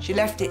down. She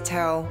left it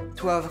till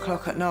 12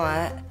 o'clock at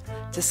night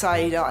to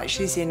say that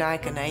she's in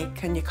agony.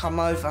 Can you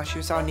come over? She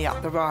was only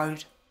up the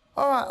road.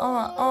 All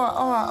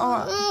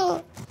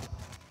right.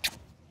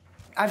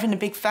 Having a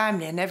big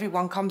family and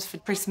everyone comes for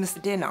Christmas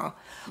dinner.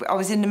 I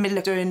was in the middle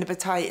of doing the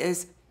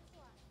potatoes.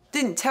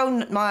 Didn't tell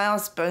my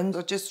husband.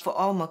 I just thought,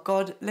 oh my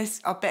God,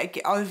 I better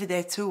get over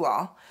there to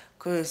her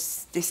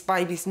because this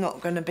baby's not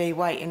going to be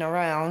waiting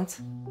around.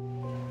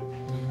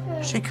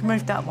 She can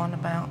move that one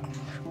about.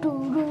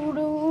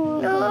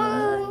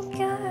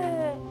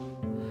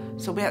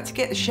 So we had to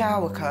get the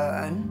shower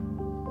curtain,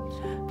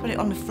 put it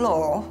on the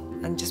floor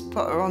and just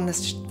put her on the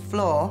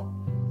floor.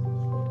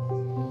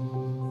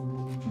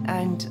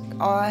 And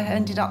I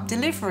ended up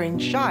delivering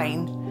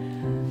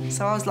Shane.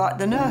 So I was like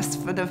the nurse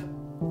for the...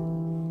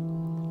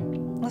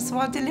 So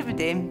I delivered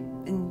him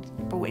and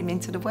brought him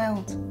into the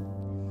world.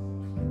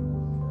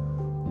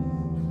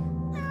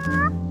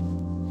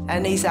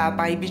 And he's our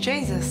baby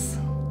Jesus.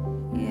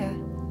 Yeah.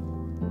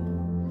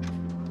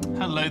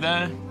 Hello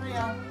there.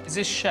 Hiya. Is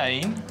this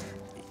Shane?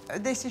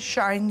 This is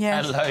Shane,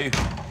 yes. Hello.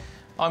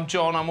 I'm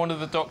John. I'm one of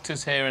the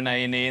doctors here in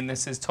A&E, and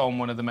this is Tom,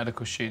 one of the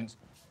medical students.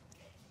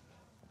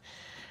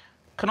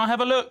 Can I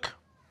have a look?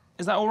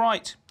 Is that all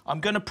right? I'm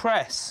going to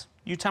press.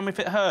 You tell me if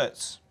it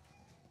hurts.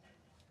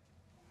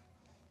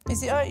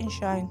 Is it hurting,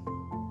 Shane?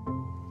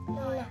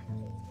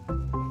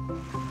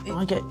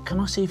 Can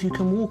I see if you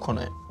can walk on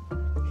it?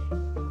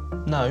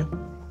 No?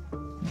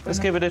 Let's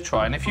give it a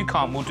try, and if you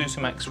can't, we'll do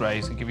some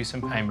x-rays and give you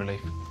some pain relief.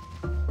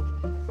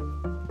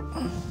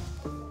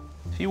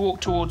 If you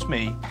walk towards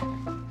me...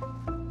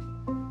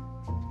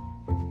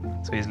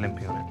 So he's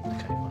limping on it.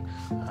 OK,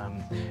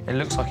 fine. It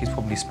looks like he's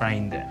probably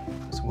sprained it.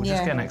 So we'll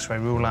just get an x-ray,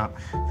 rule out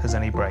if there's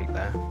any break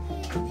there.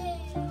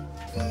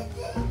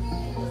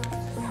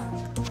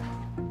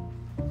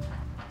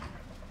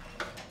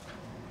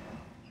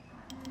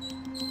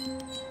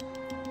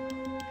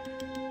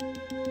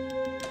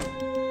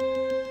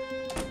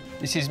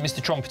 This is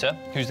Mr. Trumpeter,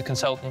 who's the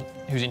consultant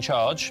who's in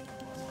charge.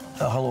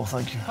 Hello,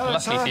 thank you. Hello,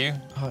 luckily for you.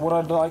 What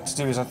I'd like to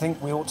do is I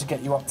think we ought to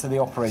get you up to the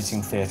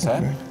operating theatre.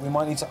 Okay. We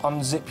might need to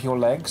unzip your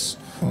legs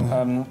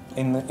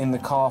in the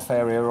calf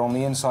area or on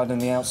the inside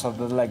and the outside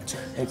of the leg.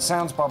 It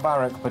sounds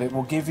barbaric, but it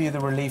will give you the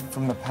relief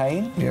from the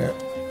pain. Yeah.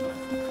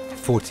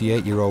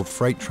 48-year-old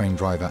freight train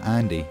driver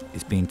Andy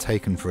is being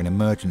taken for an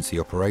emergency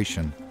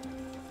operation.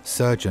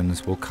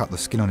 Surgeons will cut the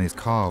skin on his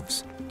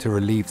calves to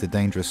relieve the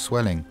dangerous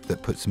swelling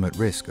that puts him at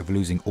risk of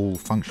losing all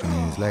function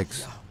in his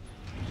legs.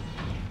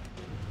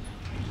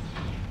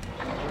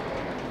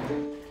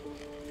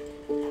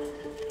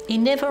 He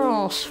never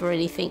asked for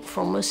anything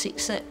from us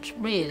except,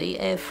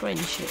 really, our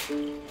friendship.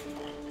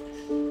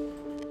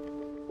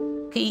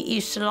 He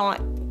used to like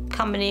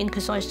coming in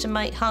because I used to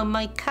make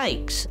homemade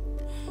cakes.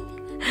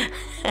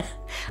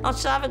 I'd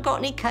say, I haven't got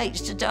any cakes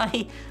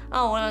today.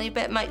 Oh, well, you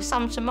better make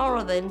some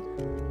tomorrow then.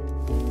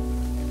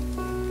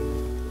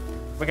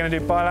 We're going to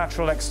do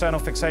bilateral external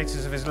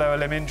fixators of his lower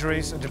limb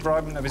injuries, a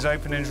debridement of his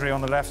open injury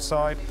on the left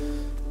side.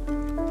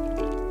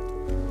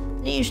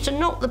 He used to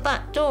knock the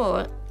back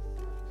door.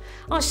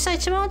 I say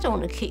to him, I don't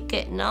want to keep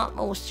getting up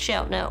or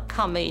shouting out,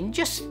 come in,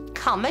 just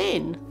come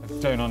in. I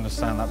don't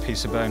understand that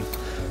piece of bone.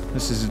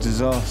 This is a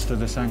disaster,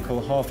 this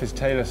ankle. Half his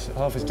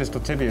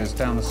distal tibia is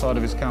down the side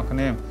of his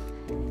calcaneum.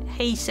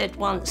 He said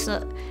once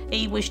that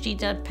he wished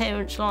he'd had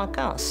parents like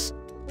us.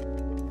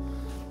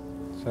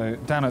 So,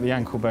 down at the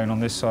ankle bone on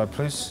this side,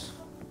 please.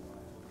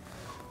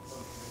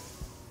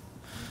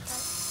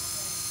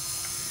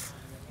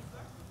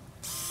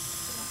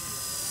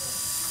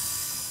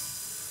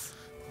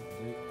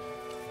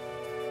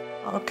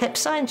 I kept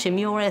saying to him,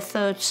 you're our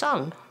third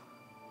son.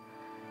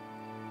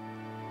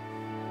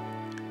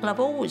 And I've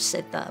always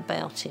said that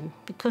about him,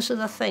 because of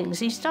the things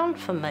he's done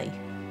for me.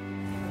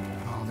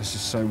 Oh, this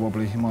is so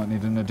wobbly, he might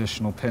need an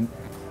additional pin.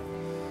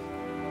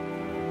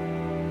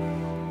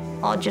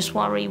 I just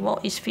worry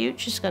what his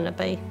future's going to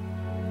be.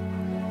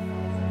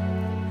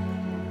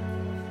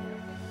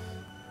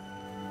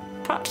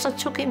 perhaps I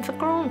took him for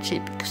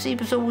granted because he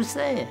was always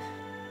there.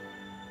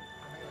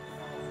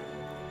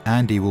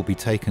 Andy will be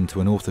taken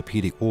to an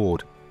orthopaedic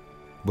ward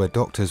where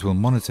doctors will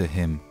monitor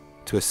him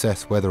to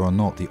assess whether or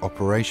not the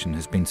operation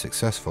has been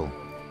successful.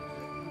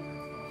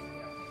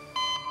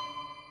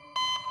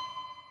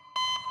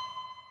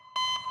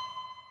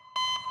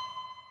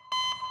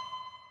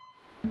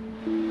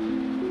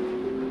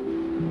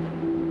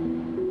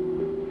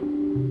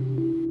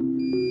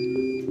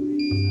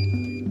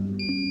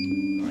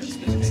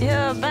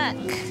 You're back.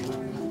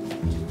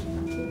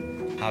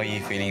 How are you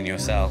feeling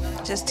yourself?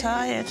 Just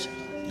tired.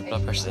 Your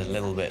blood pressure's a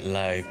little bit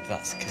low, but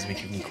that's because we're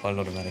giving you quite a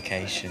lot of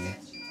medication.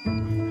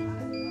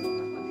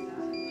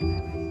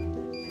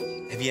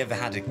 Have you ever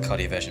had a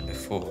cardioversion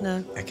before?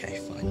 No. Okay,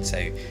 fine. So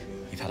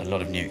you've had a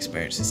lot of new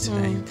experiences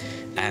today.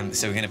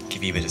 So we're going to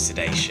give you a bit of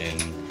sedation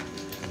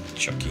and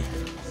shock you.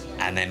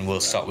 And then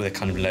we'll start with a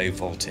kind of low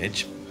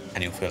voltage,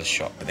 and you'll feel a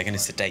shock. But they're going to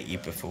sedate you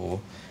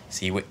before,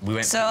 so we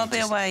won't... So I'll be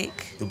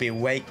awake? You'll be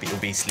awake, but you'll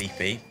be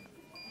sleepy.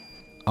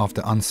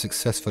 After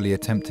unsuccessfully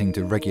attempting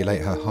to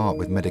regulate her heart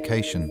with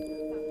medication,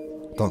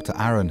 Dr.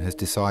 Aaron has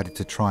decided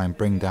to try and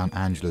bring down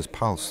Angela's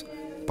pulse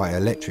by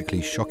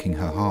electrically shocking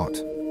her heart.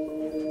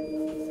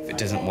 If it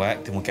doesn't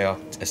work, then we'll go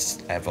up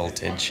a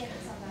voltage,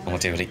 and we'll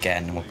do it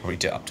again, and we'll probably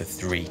do it up to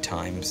 3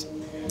 times.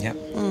 Yep.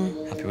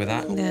 Happy with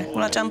that? Yeah. Will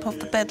I jump off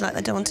the bed like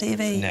they do on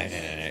TV? No.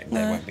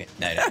 There won't be.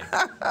 No,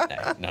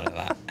 none of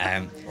that.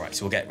 Right,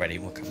 so we'll get ready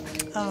and we'll come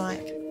back. All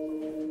right.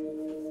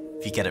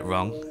 If you get it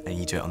wrong and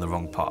you do it on the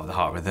wrong part of the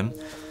heart rhythm,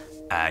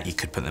 you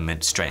could put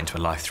them straight into a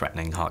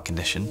life-threatening heart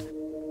condition.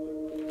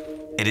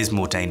 It is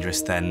more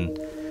dangerous than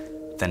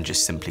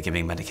just simply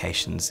giving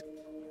medications.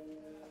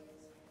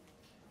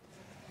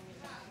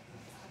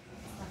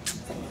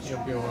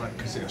 You'll be all right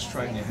because it'll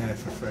straighten your hair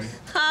for free.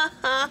 Ha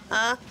ha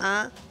ha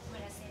ha.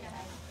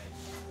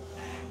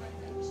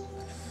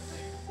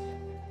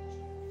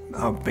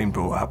 I've been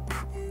brought up,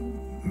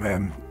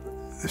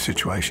 the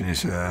situation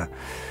is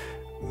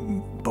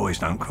boys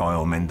don't cry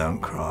or men don't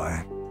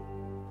cry.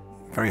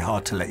 Very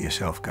hard to let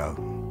yourself go.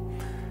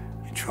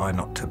 You try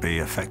not to be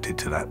affected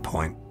to that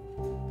point.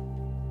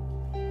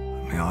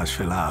 My eyes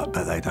fill out,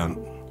 but they don't.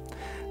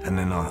 And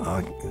then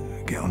I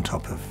get on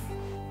top of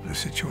the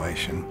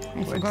situation.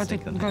 If you go to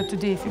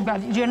the...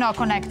 But you're not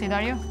connected,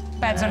 are you?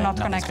 Pads are not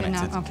connected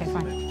now. Okay,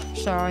 fine.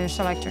 So you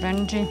select your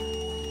energy.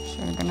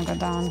 So you're going to go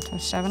down to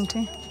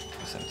 70.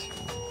 70.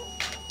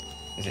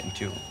 Is it in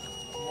joule?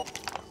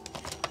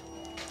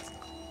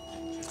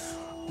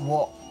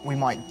 What we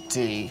might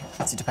do,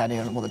 depending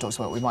on what the doctors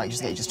want, we might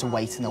just get you just to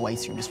wait in the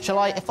waiting room. Shall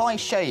I, if I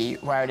show you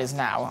where it is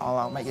now,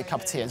 I'll make you a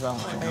cup of tea as well.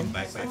 Come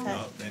back, if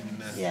not, then...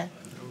 Yeah.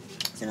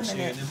 It's in a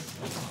minute.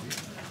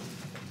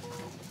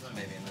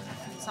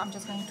 So I'm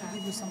just going to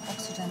give you some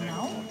oxygen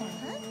now.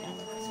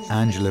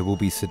 Angela will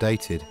be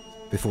sedated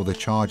before the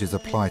charges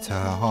apply to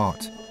her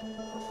heart,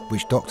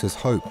 which doctors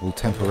hope will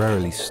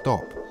temporarily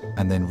stop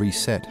and then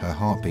reset her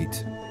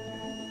heartbeat.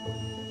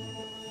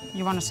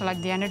 You want to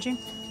select the energy?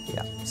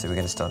 Yeah, so we're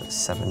going to start at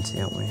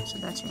 70, aren't we? So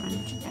that's your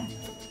energy there.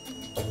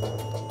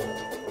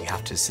 You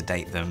have to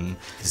sedate them.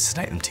 If you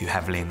sedate them too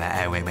heavily and their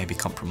airway may be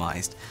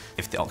compromised.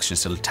 If the oxygen's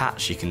still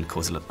attached, you can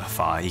cause a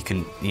fire. You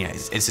can,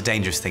 it's a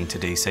dangerous thing to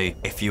do. So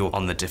if you're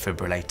on the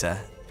defibrillator,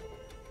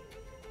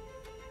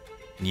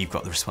 you've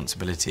got the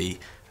responsibility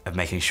of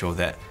making sure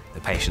that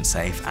the patient's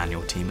safe and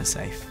your team are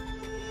safe.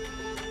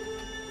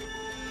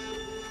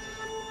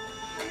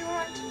 Are you all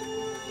right?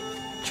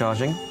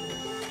 Charging.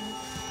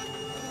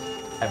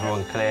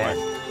 Everyone clear.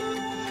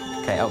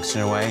 Okay,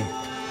 oxygen away.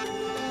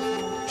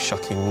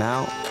 Shocking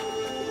now.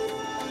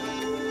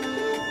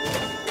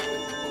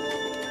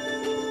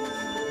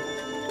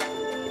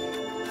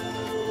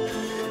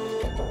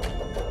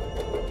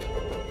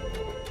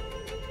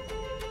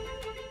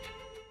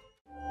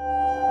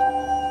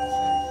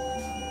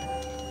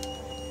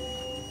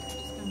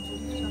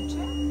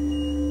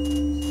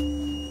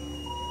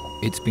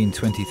 It's been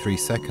 23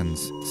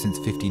 seconds since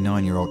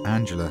 59-year-old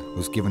Angela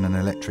was given an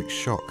electric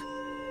shock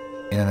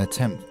in an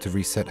attempt to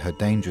reset her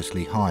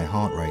dangerously high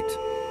heart rate.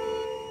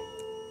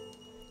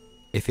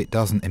 If it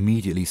doesn't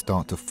immediately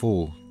start to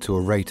fall to a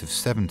rate of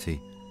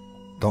 70,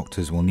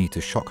 doctors will need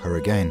to shock her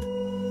again.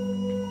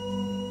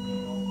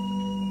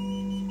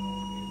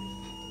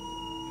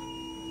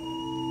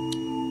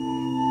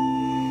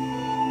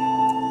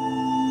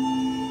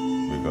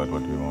 We got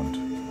what we want.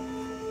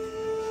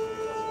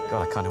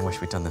 God, I kind of wish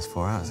we'd done this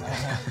 4 hours ago.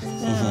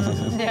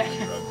 Yeah.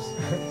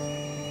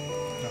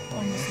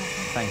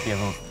 Thank you,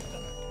 everyone.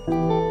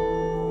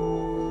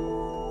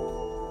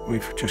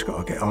 We've just got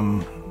to get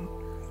on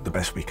the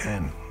best we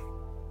can.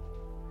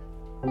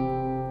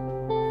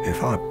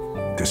 If I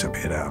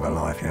disappeared out of her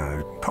life,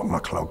 pop my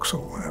clogs or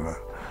whatever,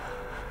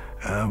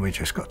 we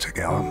just got to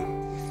get on.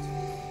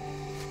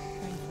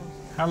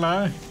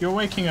 Hello, you're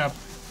waking up,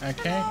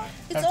 okay?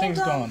 It's Everything's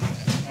all done. gone,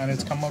 and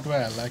it's come out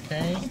well,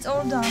 okay? It's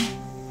all done.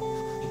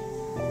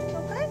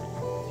 Okay?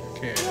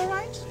 Okay. You all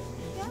right?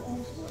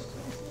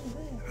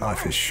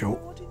 Life is short.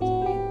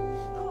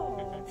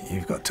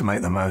 You've got to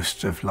make the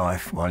most of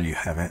life while you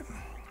have it.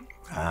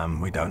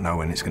 We don't know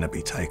when it's going to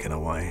be taken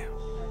away.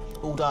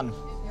 All done,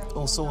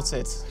 all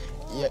sorted.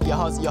 Your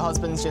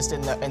husband's just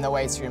in the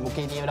waiting room. We'll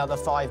give you another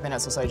 5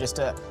 minutes or so just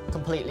to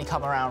completely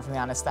come around from the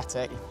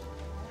anaesthetic.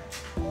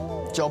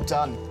 Job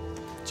done.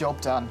 Job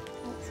done.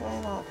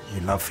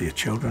 Your love for your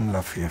children,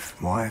 love for your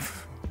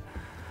wife,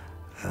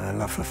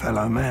 love for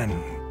fellow men.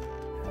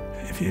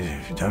 If you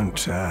don't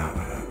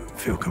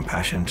feel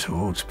compassion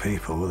towards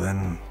people,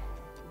 then,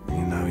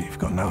 you know, you've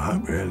got no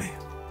hope, really.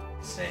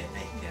 Say 8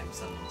 p.m.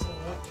 Sunday to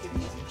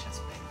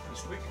chest pain.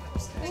 Just waking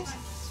upstairs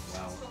as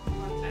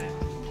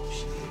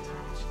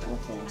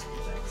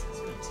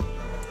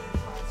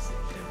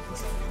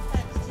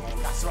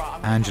well.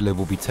 Angela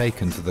will be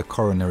taken to the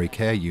coronary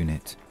care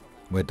unit,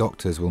 where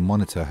doctors will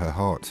monitor her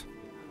heart.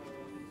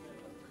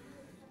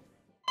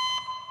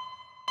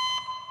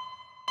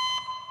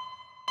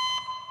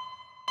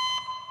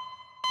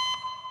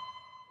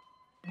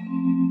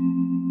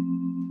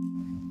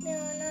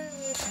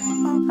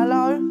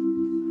 Hello?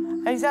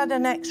 He's had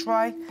an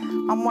X-ray.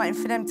 I'm waiting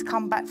for them to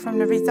come back from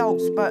the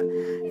results, but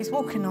he's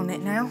walking on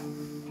it now.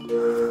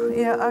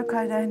 Yeah,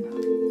 OK then.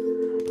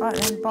 Right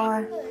then,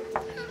 bye.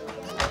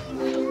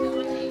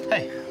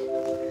 Hey.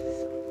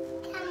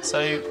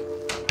 So,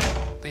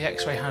 the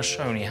X-ray has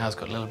shown he has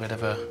got a little bit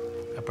of a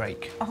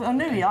break. I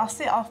knew he asked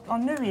it. I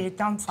knew he had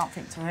done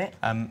something to it.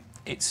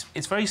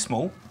 It's very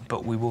small,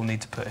 but we will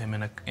need to put him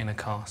in a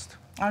cast.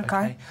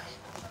 OK.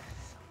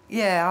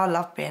 Yeah, I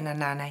love being a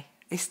nanny.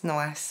 It's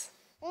nice.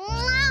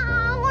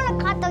 I want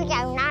to cuddle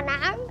you,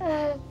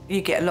 Nana.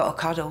 You get a lot of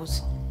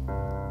cuddles.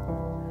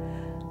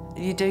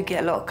 You do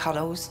get a lot of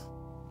cuddles.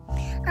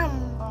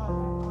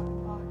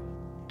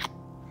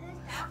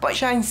 But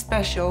Shane's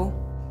special.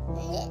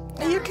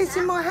 Are you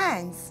kissing my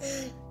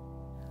hands?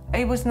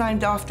 He was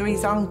named after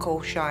his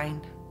uncle,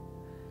 Shane,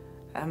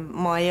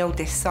 my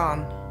eldest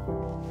son.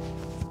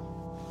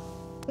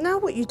 Now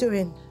what you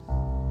doing?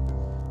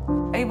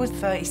 He was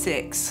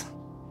 36.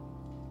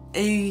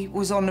 He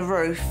was on the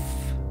roof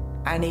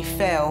and he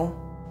fell.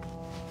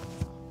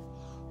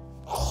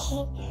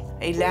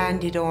 He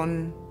landed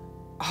on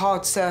a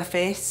hard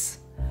surface.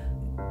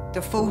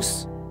 The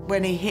force,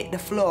 when he hit the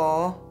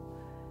floor,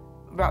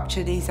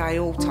 ruptured his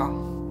aorta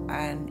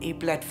and he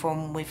bled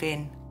from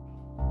within.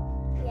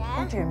 Yeah?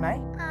 What do you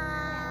mean?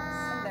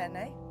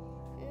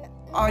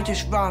 I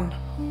just run.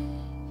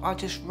 I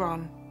just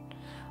run.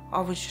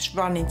 I was just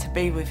running to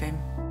be with him.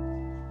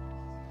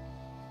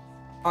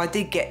 I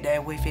did get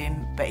there with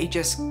him, but he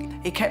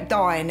kept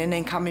dying and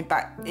then coming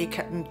back. They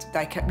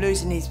kept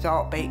losing his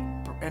heartbeat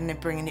and then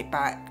bringing it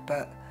back,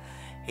 but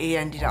he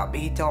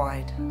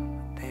died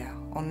there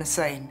on the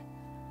scene.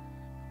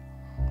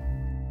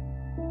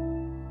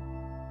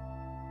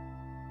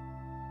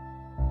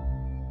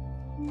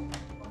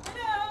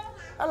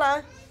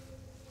 Hello.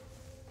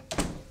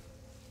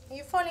 Are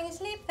you falling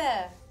asleep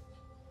there?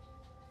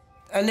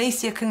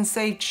 Alicia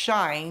conceived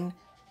Shane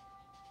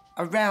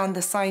around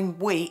the same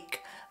week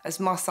as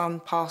my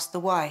son passed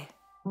away.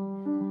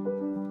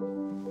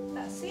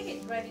 That's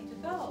it, ready to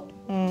go.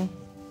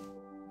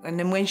 And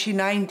then when she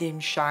named him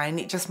Shane,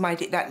 it just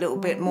made it that little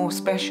bit more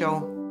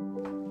special.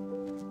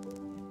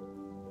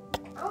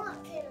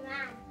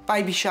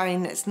 Baby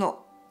Shane, it's not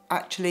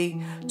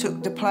actually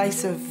took the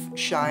place of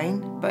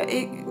Shane, but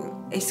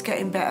it's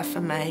getting better for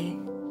me.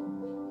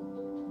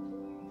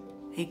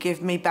 He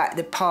gave me back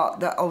the part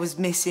that I was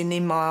missing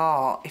in my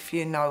art, if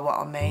you know what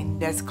I mean.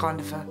 There's kind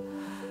of a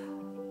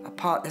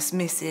part that's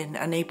missing,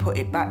 and he put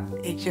it back.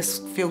 He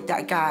just filled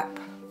that gap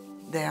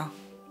there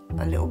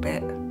a little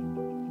bit.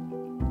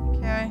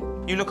 Okay.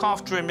 You look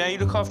after him, yeah? You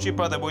look after your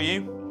brother, will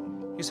you?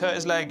 He's hurt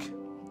his leg.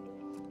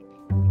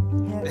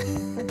 Yeah.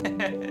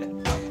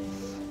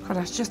 God,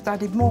 that's just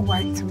added more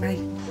weight to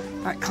me,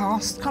 that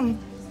cast. Come.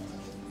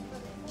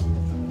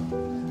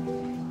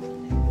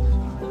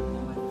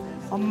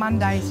 On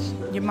Mondays,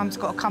 your mum's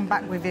got to come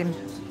back with him.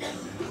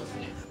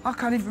 I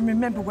can't even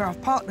remember where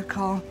I've parked the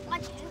car.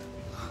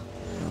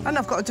 And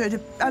I've got to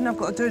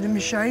do the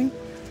machine,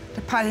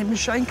 the paying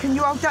machine. Can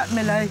you hold that,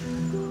 Millie?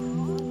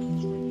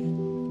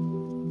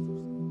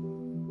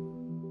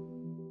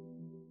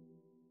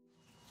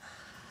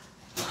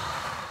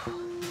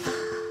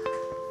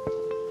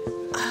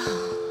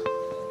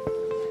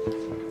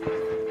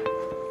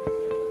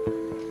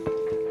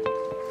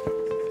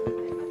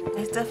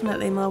 It's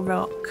definitely my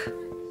rock.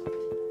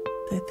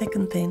 They're thick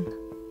and thin.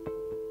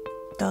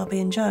 Darby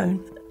and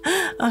Joan.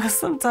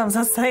 Sometimes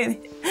I say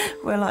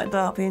we're like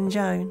Darby and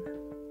Joan.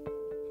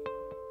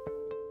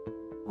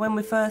 When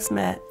we first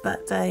met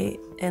that day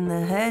in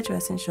the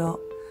hairdressing shop,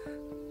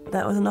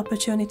 that was an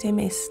opportunity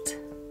missed.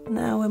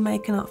 Now we're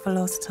making up for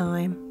lost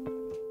time.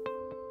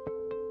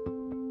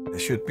 There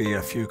should be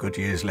a few good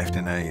years left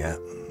in her yet.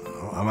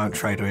 I won't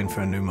trade her in for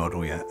a new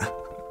model yet.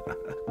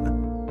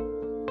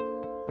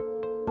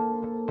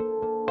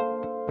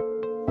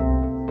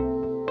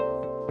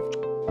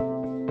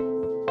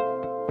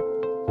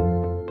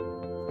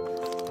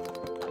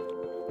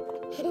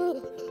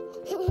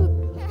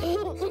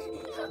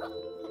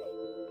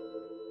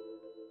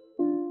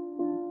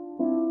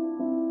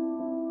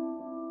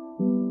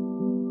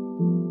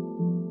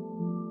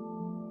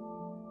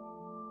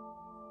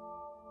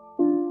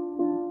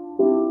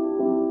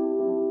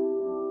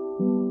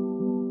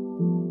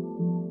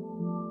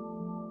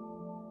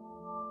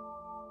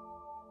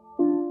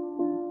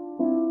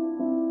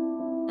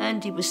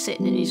 Andy was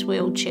sitting in his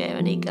wheelchair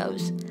and he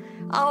goes,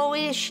 "Oh,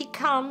 here she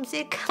comes,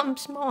 here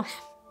comes my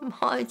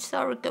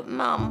surrogate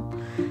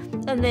mum."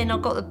 And then I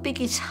got the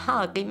biggest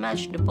hug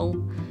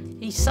imaginable.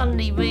 He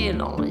suddenly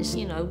realised,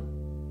 you know,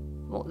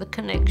 what the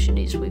connection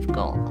is we've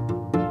got.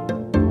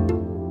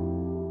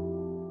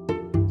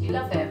 Do you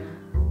love him?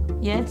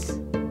 Yes.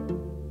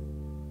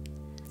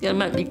 It'll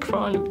make me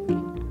cry.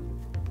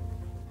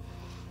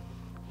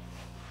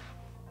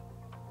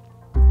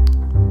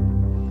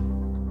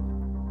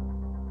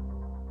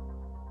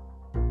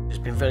 It's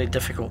been very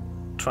difficult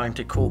trying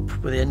to cope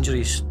with the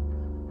injuries.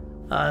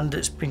 And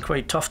it's been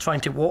quite tough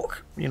trying to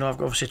walk. You know,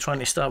 I've obviously trying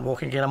to start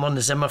walking again. I'm on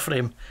the Zimmer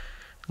frame,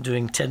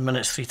 doing 10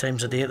 minutes 3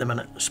 times a day at the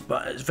minute,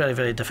 but it's very,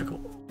 very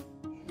difficult.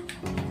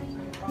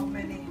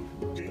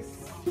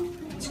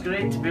 It's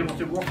great to be able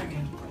to walk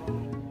again.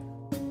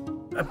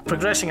 I'm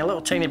progressing a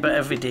little tiny bit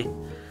every day.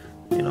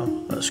 You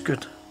know, that's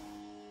good.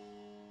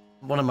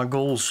 One of my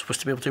goals was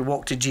to be able to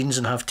walk to Jean's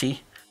and have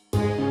tea.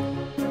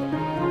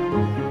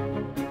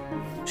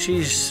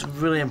 She's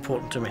really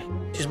important to me.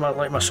 She's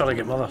like my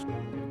surrogate mother.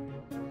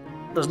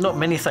 There's not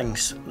many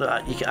things that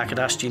I could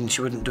ask Jean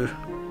she wouldn't do.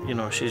 You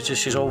know,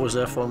 she's always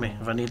there for me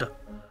if I need her.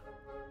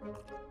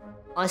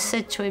 I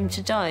said to him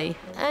today,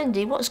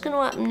 "Andy, what's going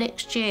to happen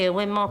next year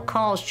when my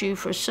car's due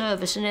for a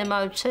service and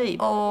MOT?"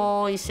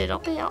 "Oh," he said, "I'll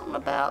be up and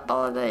about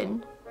by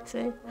then."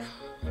 See?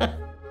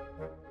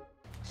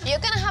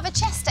 You're going to have a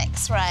chest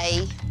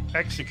X-ray.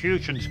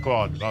 Execution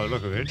squad, by the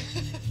look of it.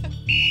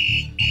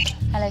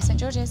 Hello, St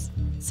George's.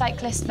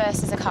 Cyclist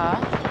versus a car.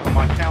 On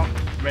my count,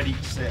 ready,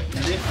 set,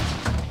 lift.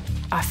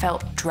 I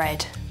felt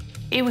dread.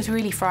 It was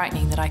really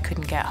frightening that I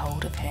couldn't get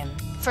hold of him.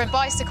 For a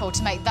bicycle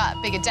to make that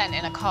big a dent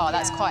in a car,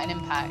 that's quite an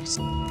impact.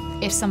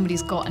 If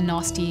somebody's got a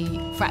nasty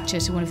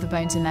fracture to one of the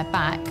bones in their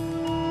back,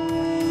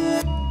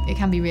 it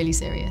can be really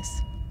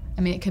serious.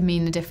 I mean, it can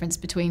mean the difference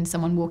between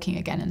someone walking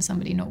again and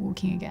somebody not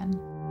walking again.